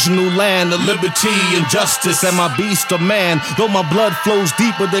this illusional land of liberty and justice, and my beast of man. Though my blood flows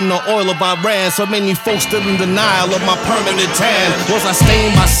deeper than the oil of Iran, so many folks still in denial of my permanent tan. Was I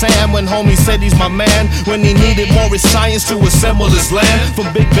stained by Sam when homie said he's my man? When he needed more science to assemble his land? From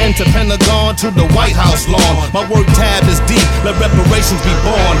Big Ben to Pentagon to the White House lawn, my work tab is deep, let reparations be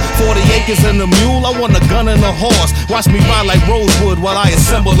born. 40 acres and a mule, I want a gun and a horse. Watch me ride like Rosewood while I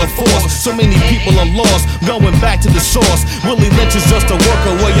assemble a force. So many people are lost, going back to the source. Willie Lynch is just a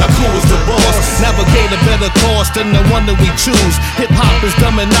worker, where Yaku is the boss. Navigate a better course than the one that we choose. Hip-hop is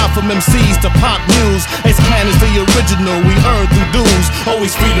dumbing out from MCs to pop news. X-Clan is the original, we earn through dues.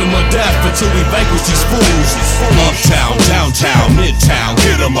 Always freedom or death until we vanquish these fools. Uptown, downtown, midtown,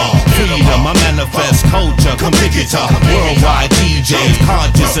 get them all. Freedom, I manifest culture, come pick it up. Worldwide DJs,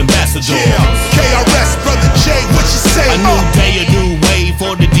 conscious ambassadors. KRS, Brother J, what you say? A new day, a new way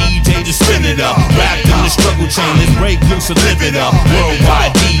for the DJ to spin it up. Wrapped in the struggle chain, let's break loose and live it up.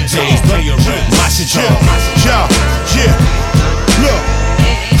 Worldwide DJs, play your rhythm, mash it up. Yeah, look.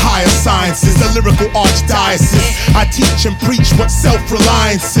 Higher sciences, a lyrical archdiocese. I teach and preach what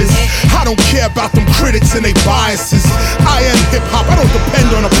self-reliance is. I don't care about them critics and they biases. I am hip-hop, I don't depend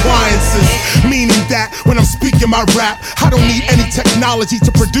on appliances. Meaning that when I'm speaking my rap, I don't need any technology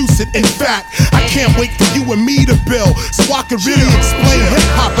to produce it. In fact, I can't wait for you and me to build, so I can really explain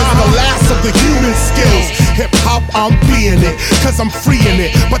hip-hop as the last of the human skills. Hip-hop, I'm being it, cause I'm freeing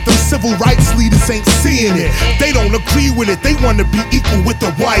it. But them civil rights leaders ain't seeing it. They don't agree with it, they wanna be equal with the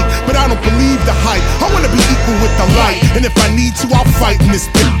white. But I don't believe the hype, I wanna be equal with the light. And if I need to, I'll fight in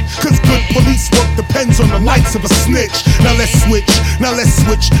this bitch. Cause good police work depends on the lights of a snitch. Now let's switch, now let's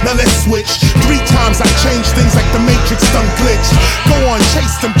switch, now let's switch. 3 times I changed things like the Matrix done glitched. Go on,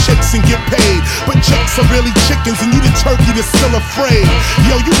 chase them chicks and get paid. But chicks are really chickens and you the turkey that's still afraid.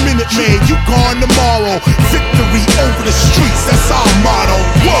 Yo, you Minute Man, you gone tomorrow. Victory over the streets, that's our motto.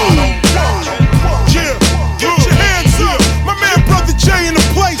 Whoa, yeah, get your hands up. My man Brother J in the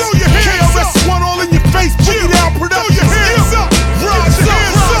place. Throw your hands up. KRS-One all in your face. Boogie Down Productions. Throw your hands up. Rise your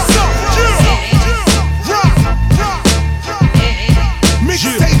hands up.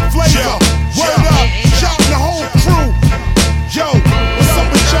 Mixtape flavor. Word up. Shout the whole crew. Yo, what's up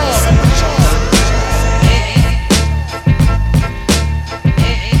with y'all?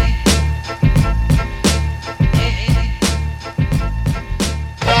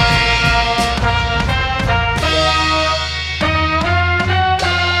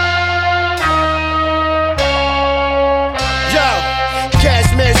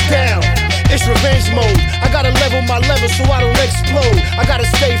 It's revenge mode. I gotta level my level so I don't explode. I gotta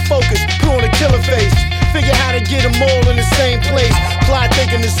stay focused, put on a killer face. Figure how to get them all in the same place. Fly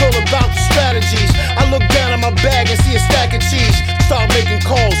thinking it's all about the strategies. I look down at my bag and see a stack of cheese. Start making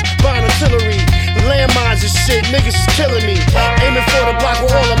calls, buying artillery. Landmines and shit, niggas is killing me. Aiming for the block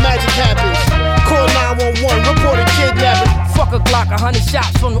where all the magic happens. Call 911, report a kidnapping. Fuck a Glock, 100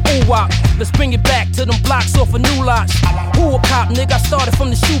 shots from the ooh-wop. Let's bring it back to them blocks off of new lots. Who a cop, nigga, I started from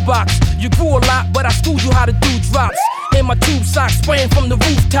the shoebox. You grew a lot, but I schooled you how to do drops. In my tube socks, spraying from the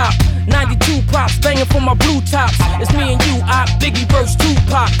rooftop. 92 props, banging from my blue tops. It's me and you, Biggie verse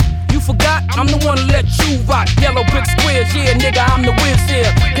Tupac. You forgot, I'm the one to let you rock. Yellow brick squares, yeah, nigga, I'm the whiz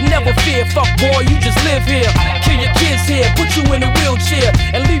here. Can never fear, fuck boy, you just live here. Kill your kids here, put you in a wheelchair,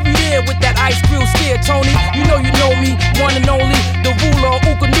 and leave you there with that ice grill stare, Tony. You know me, one and only, the ruler of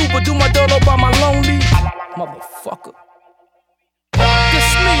Ookanuba. Do my dirt all by my lonely motherfucker. This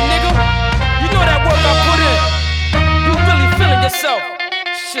me, nigga. You know that work I put in. You really feeling yourself.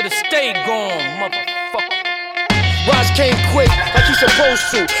 Should've stayed gone, motherfucker. Raj came quick, like he's supposed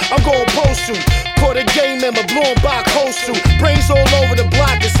to. I'm going post you. Caught a gang member, blowing by a coast suit. Brains all over the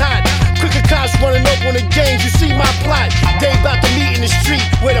block, it's hot. Quicker cops running up on the gangs, you see my plot. They about to meet in the street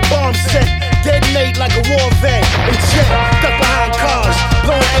where the bomb's set. Detonate like a war vet. And check, stuck behind cars,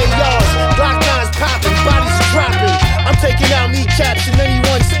 blowing ARs. Block lines popping, bodies dropping. I'm taking out kneecaps and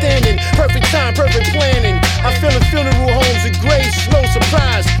anyone standing. Perfect time, perfect planning. I'm filling funeral homes and graves, no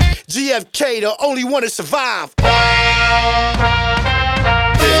surprise. GFK, the only one to survive. Fuck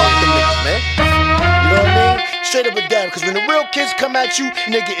the niggas, man. You know what I mean? Straight up and down, because when the real kids come at you,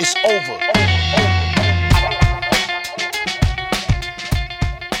 nigga, it's over.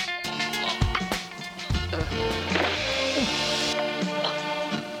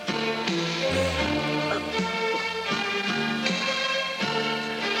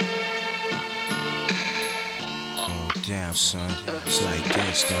 Damn, son, it's like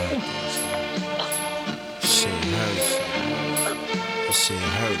this, dog. Shit hurt. This shit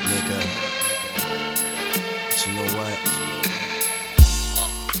hurt, nigga. But you know what?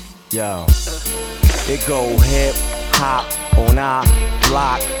 Yo, it go hip hop on our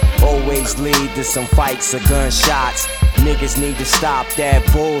block. Always lead to some fights or gunshots. Niggas need to stop that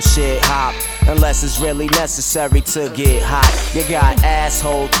bullshit hop, unless it's really necessary to get hot. You got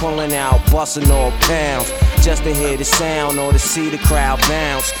assholes pulling out, busting all pounds, just to hear the sound or to see the crowd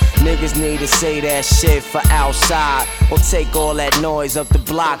bounce. Niggas need to say that shit for outside, or take all that noise up the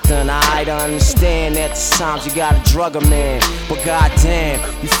block. Then I understand that sometimes you gotta drug a man, but goddamn,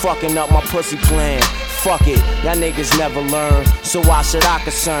 you fucking up my pussy plan. Fuck it, y'all niggas never learn, so why should I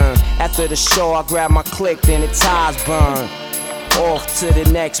concern? After the show I grab my click, then the ties burn. Off to the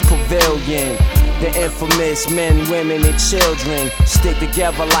next pavilion. The infamous men, women, and children stick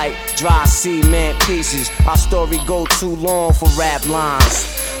together like dry cement pieces. Our story go too long for rap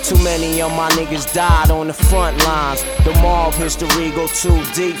lines. Too many of my niggas died on the front lines. The mob history go too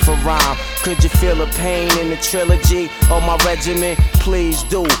deep for rhyme. Could you feel the pain in the trilogy of my regiment? Please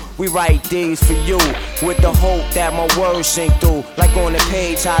do. We write these for you, with the hope that my words sink through, like on the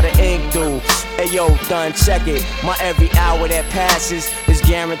page how the ink do. Hey yo, done, check it. My every hour that passes is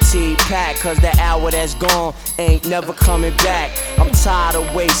guaranteed packed, cause the hour that's gone ain't never coming back. I'm tired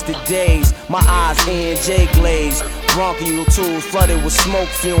of wasted days, my eyes E&J glaze. Bronchial tools flooded with smoke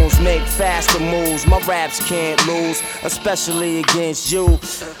fumes make faster moves. My raps can't lose, especially against you.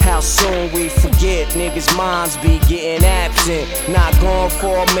 How soon we forget, niggas' minds be getting absent. Not gone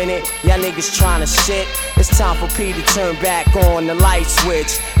for a minute, y'all niggas tryna shit. It's time for P to turn back on the light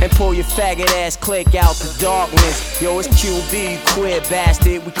switch and pull your faggot ass click out the darkness. Yo, it's QB, queer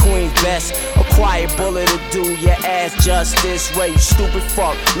bastard, we Queen's best. A quiet bullet to do your ass justice. Ray, you stupid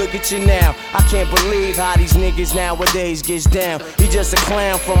fuck, look at you now. I can't believe how these niggas nowadays gets down. He just a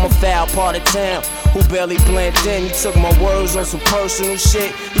clown from a foul part of town who barely blended in. He took my words on some personal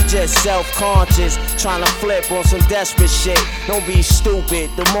shit. He just self-conscious, trying to flip on some desperate shit. Don't be stupid,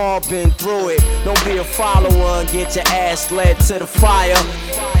 the mob been through it. Don't be a follower and get your ass led to the fire.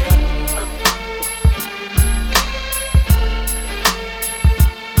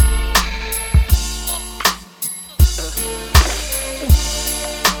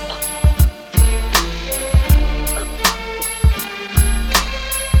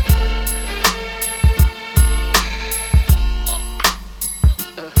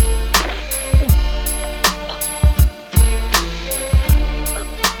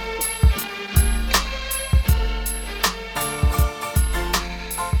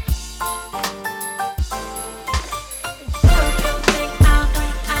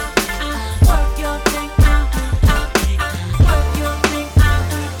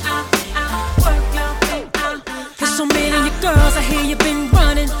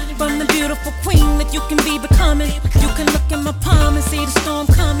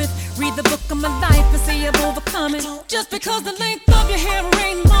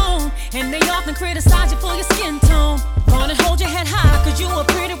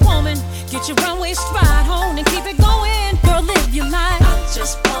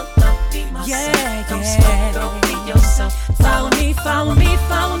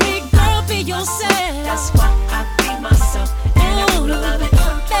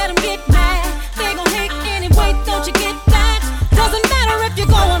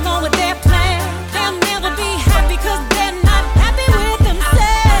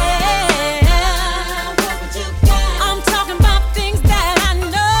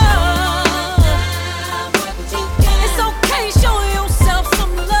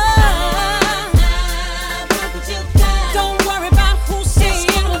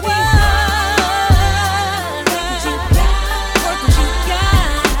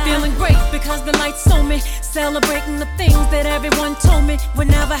 Celebrating the things that everyone told me would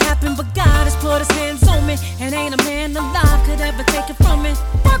never happen, but God has put his hands on me, and ain't a man alive could ever take it from me.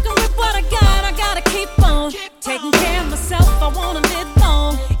 Working with what I gotta keep on. Taking care of myself, I wanna live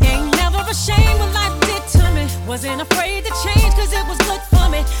long. Ain't never ashamed what life did to me. Wasn't afraid to change, cause it was good for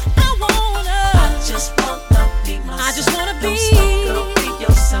me. I just wanna be myself. I just wanna be. Don't be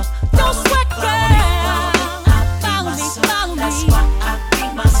yourself. Don't sweat, girl. Follow me, follow me. That's why I be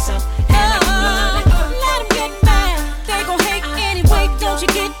myself. Let them get mad. They gon' hate anyway, don't you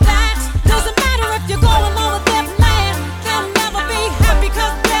get back?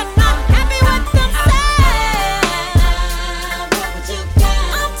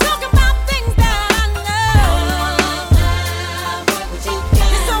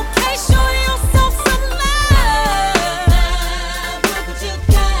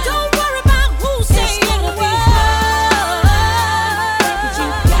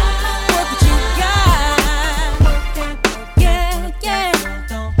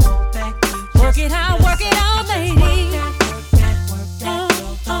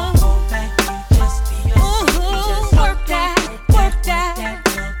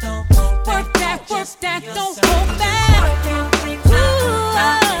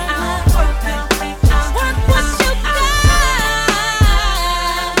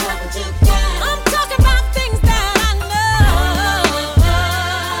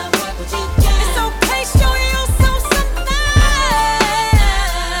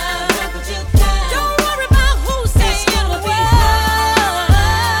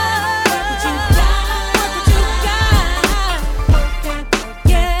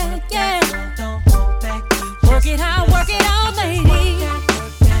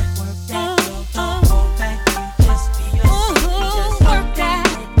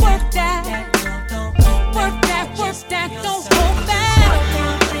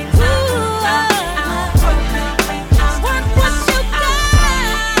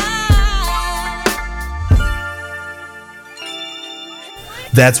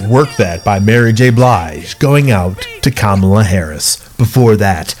 That's Work That by Mary J. Blige, going out to Kamala Harris. Before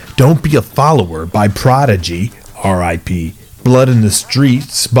that, Don't Be a Follower by Prodigy, R.I.P. Blood in the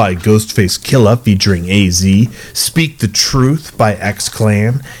Streets by Ghostface Killah featuring AZ, Speak the Truth by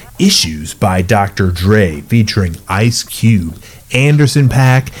X-Clan, Issues by Dr. Dre featuring Ice Cube, Anderson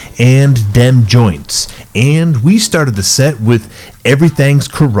 .Paak, and Dem Joints. And we started the set with Everything's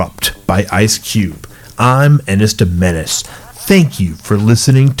Corrupt by Ice Cube. I'm Ennis de Menace. Thank you for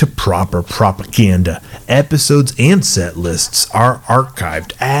listening to Proper Propaganda. Episodes and set lists are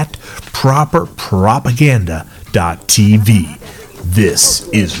archived at properpropaganda.tv. This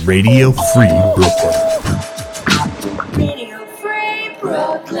is Radio Free Brooklyn. Radio Free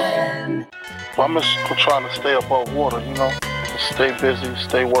Brooklyn. Well, I'm just trying to stay above water, you know? Stay busy,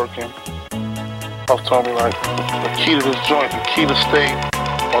 stay working. I've told me, like, the key to this joint, the key to stay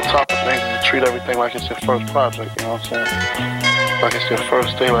on top of things is to treat everything like it's your first project, you know what I'm saying? Like it's your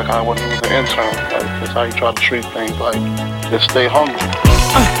first day, like I when you was an intern. Like, that's how you try to treat things, like, just stay hungry.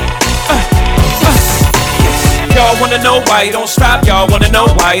 Y'all wanna know why you don't stop? Y'all wanna know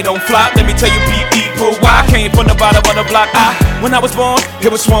why you don't flop? Let me tell you people why I came from the bottom of the block. When I was born,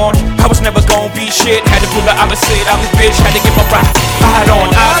 it was sworn I was never gonna be shit. Had to prove the opposite, I was bitch. Had to get my ride on.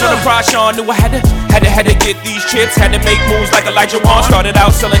 Eyes on the prize, Sean knew I had to get these chips. Had to make moves like Elijah Wan. Started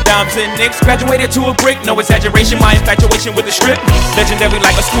out selling dimes and nicks. Graduated to a brick, no exaggeration. My infatuation with the strip. Legendary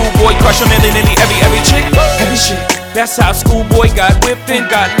like a schoolboy, crush on every chick. Heavy shit. That's how schoolboy got whipped and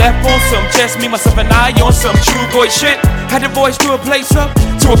got left on some just me, myself, and I on some true boy shit. Had to voice to a place of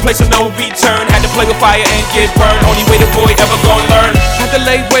no return. Had to play with fire and get burned. Only way the boy ever gonna learn. Had to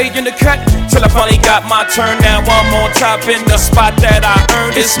lay way in the cut till I finally got my turn. Now I'm on top in the spot that I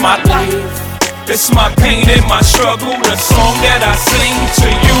earned. It's my life, it's my pain and my struggle. The song that I sing to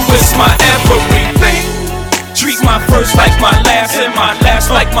you is my everything. Treat my first like my last, and my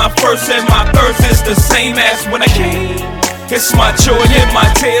last like my first, and my first is the same as when I came. It's my joy and my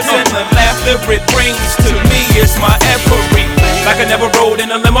tears and the laughter it brings to me. It's my everything. Like I never rode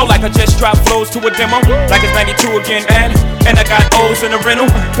in a limo, like I just dropped flows to a demo. Like it's 92 again, and I got O's in the rental.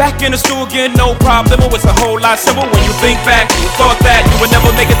 Back in the stool again, no problem. It's a whole lot simple when you think back. You thought that you would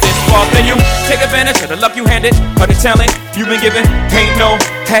never make it this far, then you take advantage of the luck you handed, of the talent you've been given. Ain't no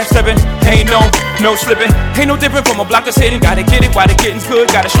half-stepping, ain't no slipping. Ain't no different from a block that's hitting. Gotta get it while the getting's good.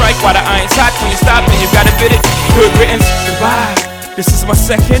 Gotta strike while the iron's hot. When you stop, then you gotta fit it. Good riddance, goodbye. This is my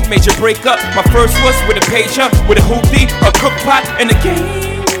second major breakup. My first was with a pager, with a hoopty, a cook pot, and a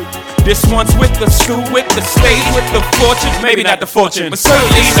game. This one's with the stew, with the stage, with the fortune. Maybe not the fortune, but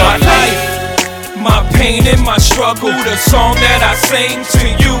certainly my life, my pain and my struggle. The song that I sing to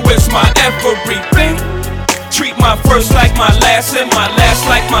you is my everything. Treat my first like my last, and my last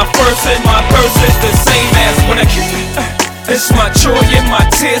like my first, and my first is the same as when I came. It's my joy and my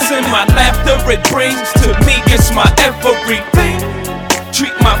tears and my laughter it brings to me. It's my everything.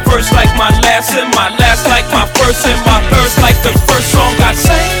 Treat my first like my last, and my last like my first, and my first like the first song I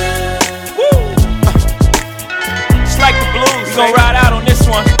sang. Woo! It's like the blues. We gon' ride out on this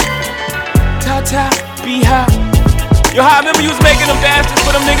one. Ta-ta, be high. Yo, I remember you was making them dances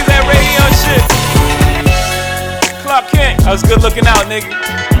for them niggas at radio and shit. Clark Kent, I was good looking out, nigga.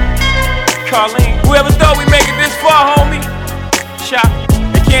 Carlene, whoever thought we make it this far, homie? Shot,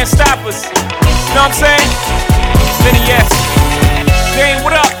 they can't stop us. You know what I'm saying? Vinny, yes. Dane,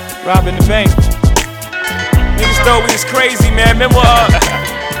 what up? Robbing the bank. Niggas thought we was crazy, man. Remember,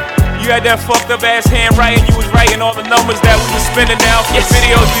 you had that fucked up ass handwriting. You was writing all the numbers that we was spending now for the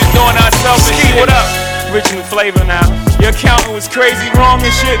videos we was doing ourselves and shit. What up? Original flavor now. Your accountant was crazy wrong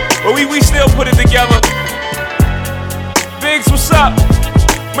and shit, but we still put it together. Biggs, what's up?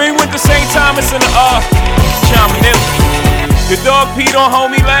 We went the same time as in the John Manila. The dog peed on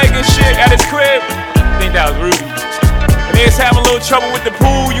homie leg and shit at his crib. I think that was Ruby. And they was having a little trouble with the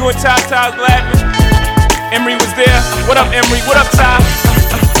pool. You and Ty was laughing. Emery was there. What up, Emery? What up, Ty?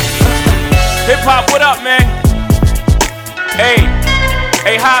 Hip hop, what up, man? Hey,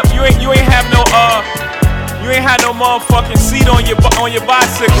 Hop, you ain't have no motherfucking seat on your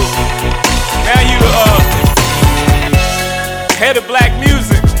bicycle. Now you head of black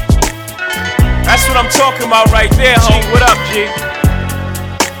music. That's what I'm talking about right there, homie. What up, G?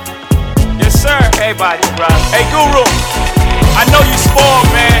 Yes, sir. Hey, body, bro. Hey, Guru. I know you spoiled,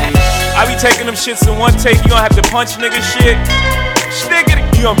 man. I be taking them shits in one take. You gonna have to punch nigga shit. Stick it.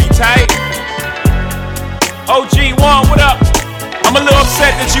 You gonna be tight. OG1, what up? I'm a little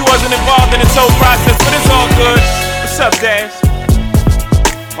upset that you wasn't involved in this whole process, but it's all good. What's up, Dash?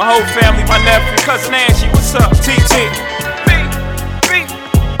 My whole family, my nephew, cousin Angie. What's up, TT?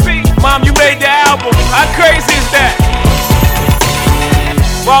 Mom, you made the album. How crazy is that?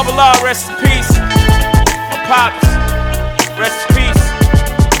 Marvel Law, rest in peace. My pops, rest in peace.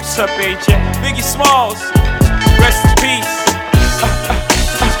 What's up, AJ? Biggie Smalls, rest in peace.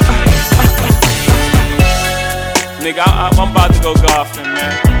 Nigga, I'm about to go golfing,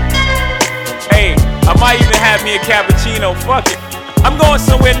 man. Hey, I might even have me a cappuccino, fuck it. I'm going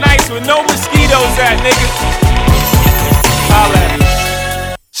somewhere nice with no mosquitoes at, nigga. Holla at me.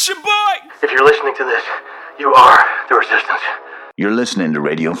 Shaboy! If you're listening to this, you are the resistance. You're listening to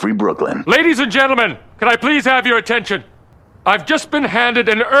Radio Free Brooklyn. Ladies and gentlemen, can I please have your attention? I've just been handed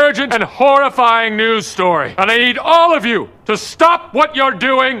an urgent and horrifying news story, and I need all of you to stop what you're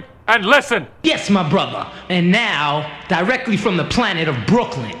doing and listen. Yes, my brother. And now, directly from the planet of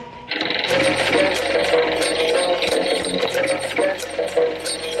Brooklyn.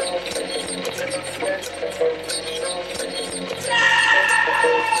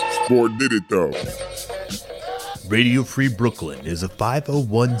 Sport did it though. Radio Free Brooklyn is a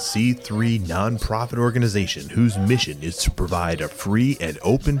 501c3 nonprofit organization whose mission is to provide a free and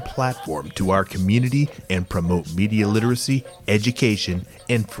open platform to our community and promote media literacy, education,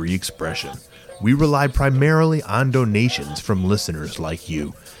 and free expression. We rely primarily on donations from listeners like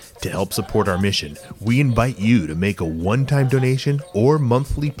you. To help support our mission, we invite you to make a one-time donation or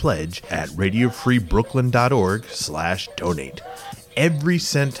monthly pledge at radiofreebrooklyn.org/donate. Every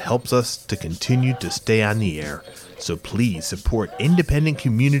cent helps us to continue to stay on the air, so please support independent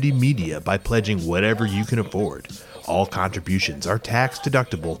community media by pledging whatever you can afford. All contributions are tax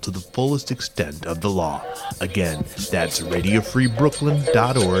deductible to the fullest extent of the law. Again, that's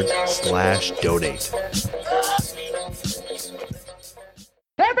radiofreebrooklyn.org/donate.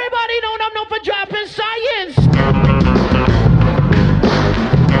 Everybody know I'm known for dropping science.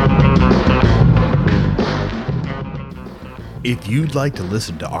 If you'd like to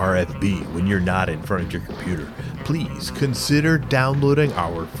listen to RFB when you're not in front of your computer, please consider downloading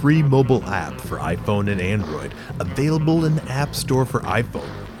our free mobile app for iPhone and Android, available in the App Store for iPhone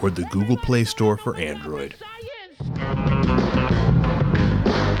or the Google Play Store for Android.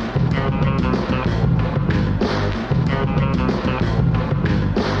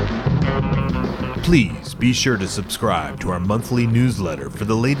 Please be sure to subscribe to our monthly newsletter for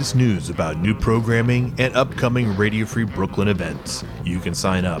the latest news about new programming and upcoming Radio Free Brooklyn events. You can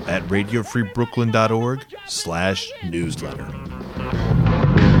sign up at radiofreebrooklyn.org/newsletter.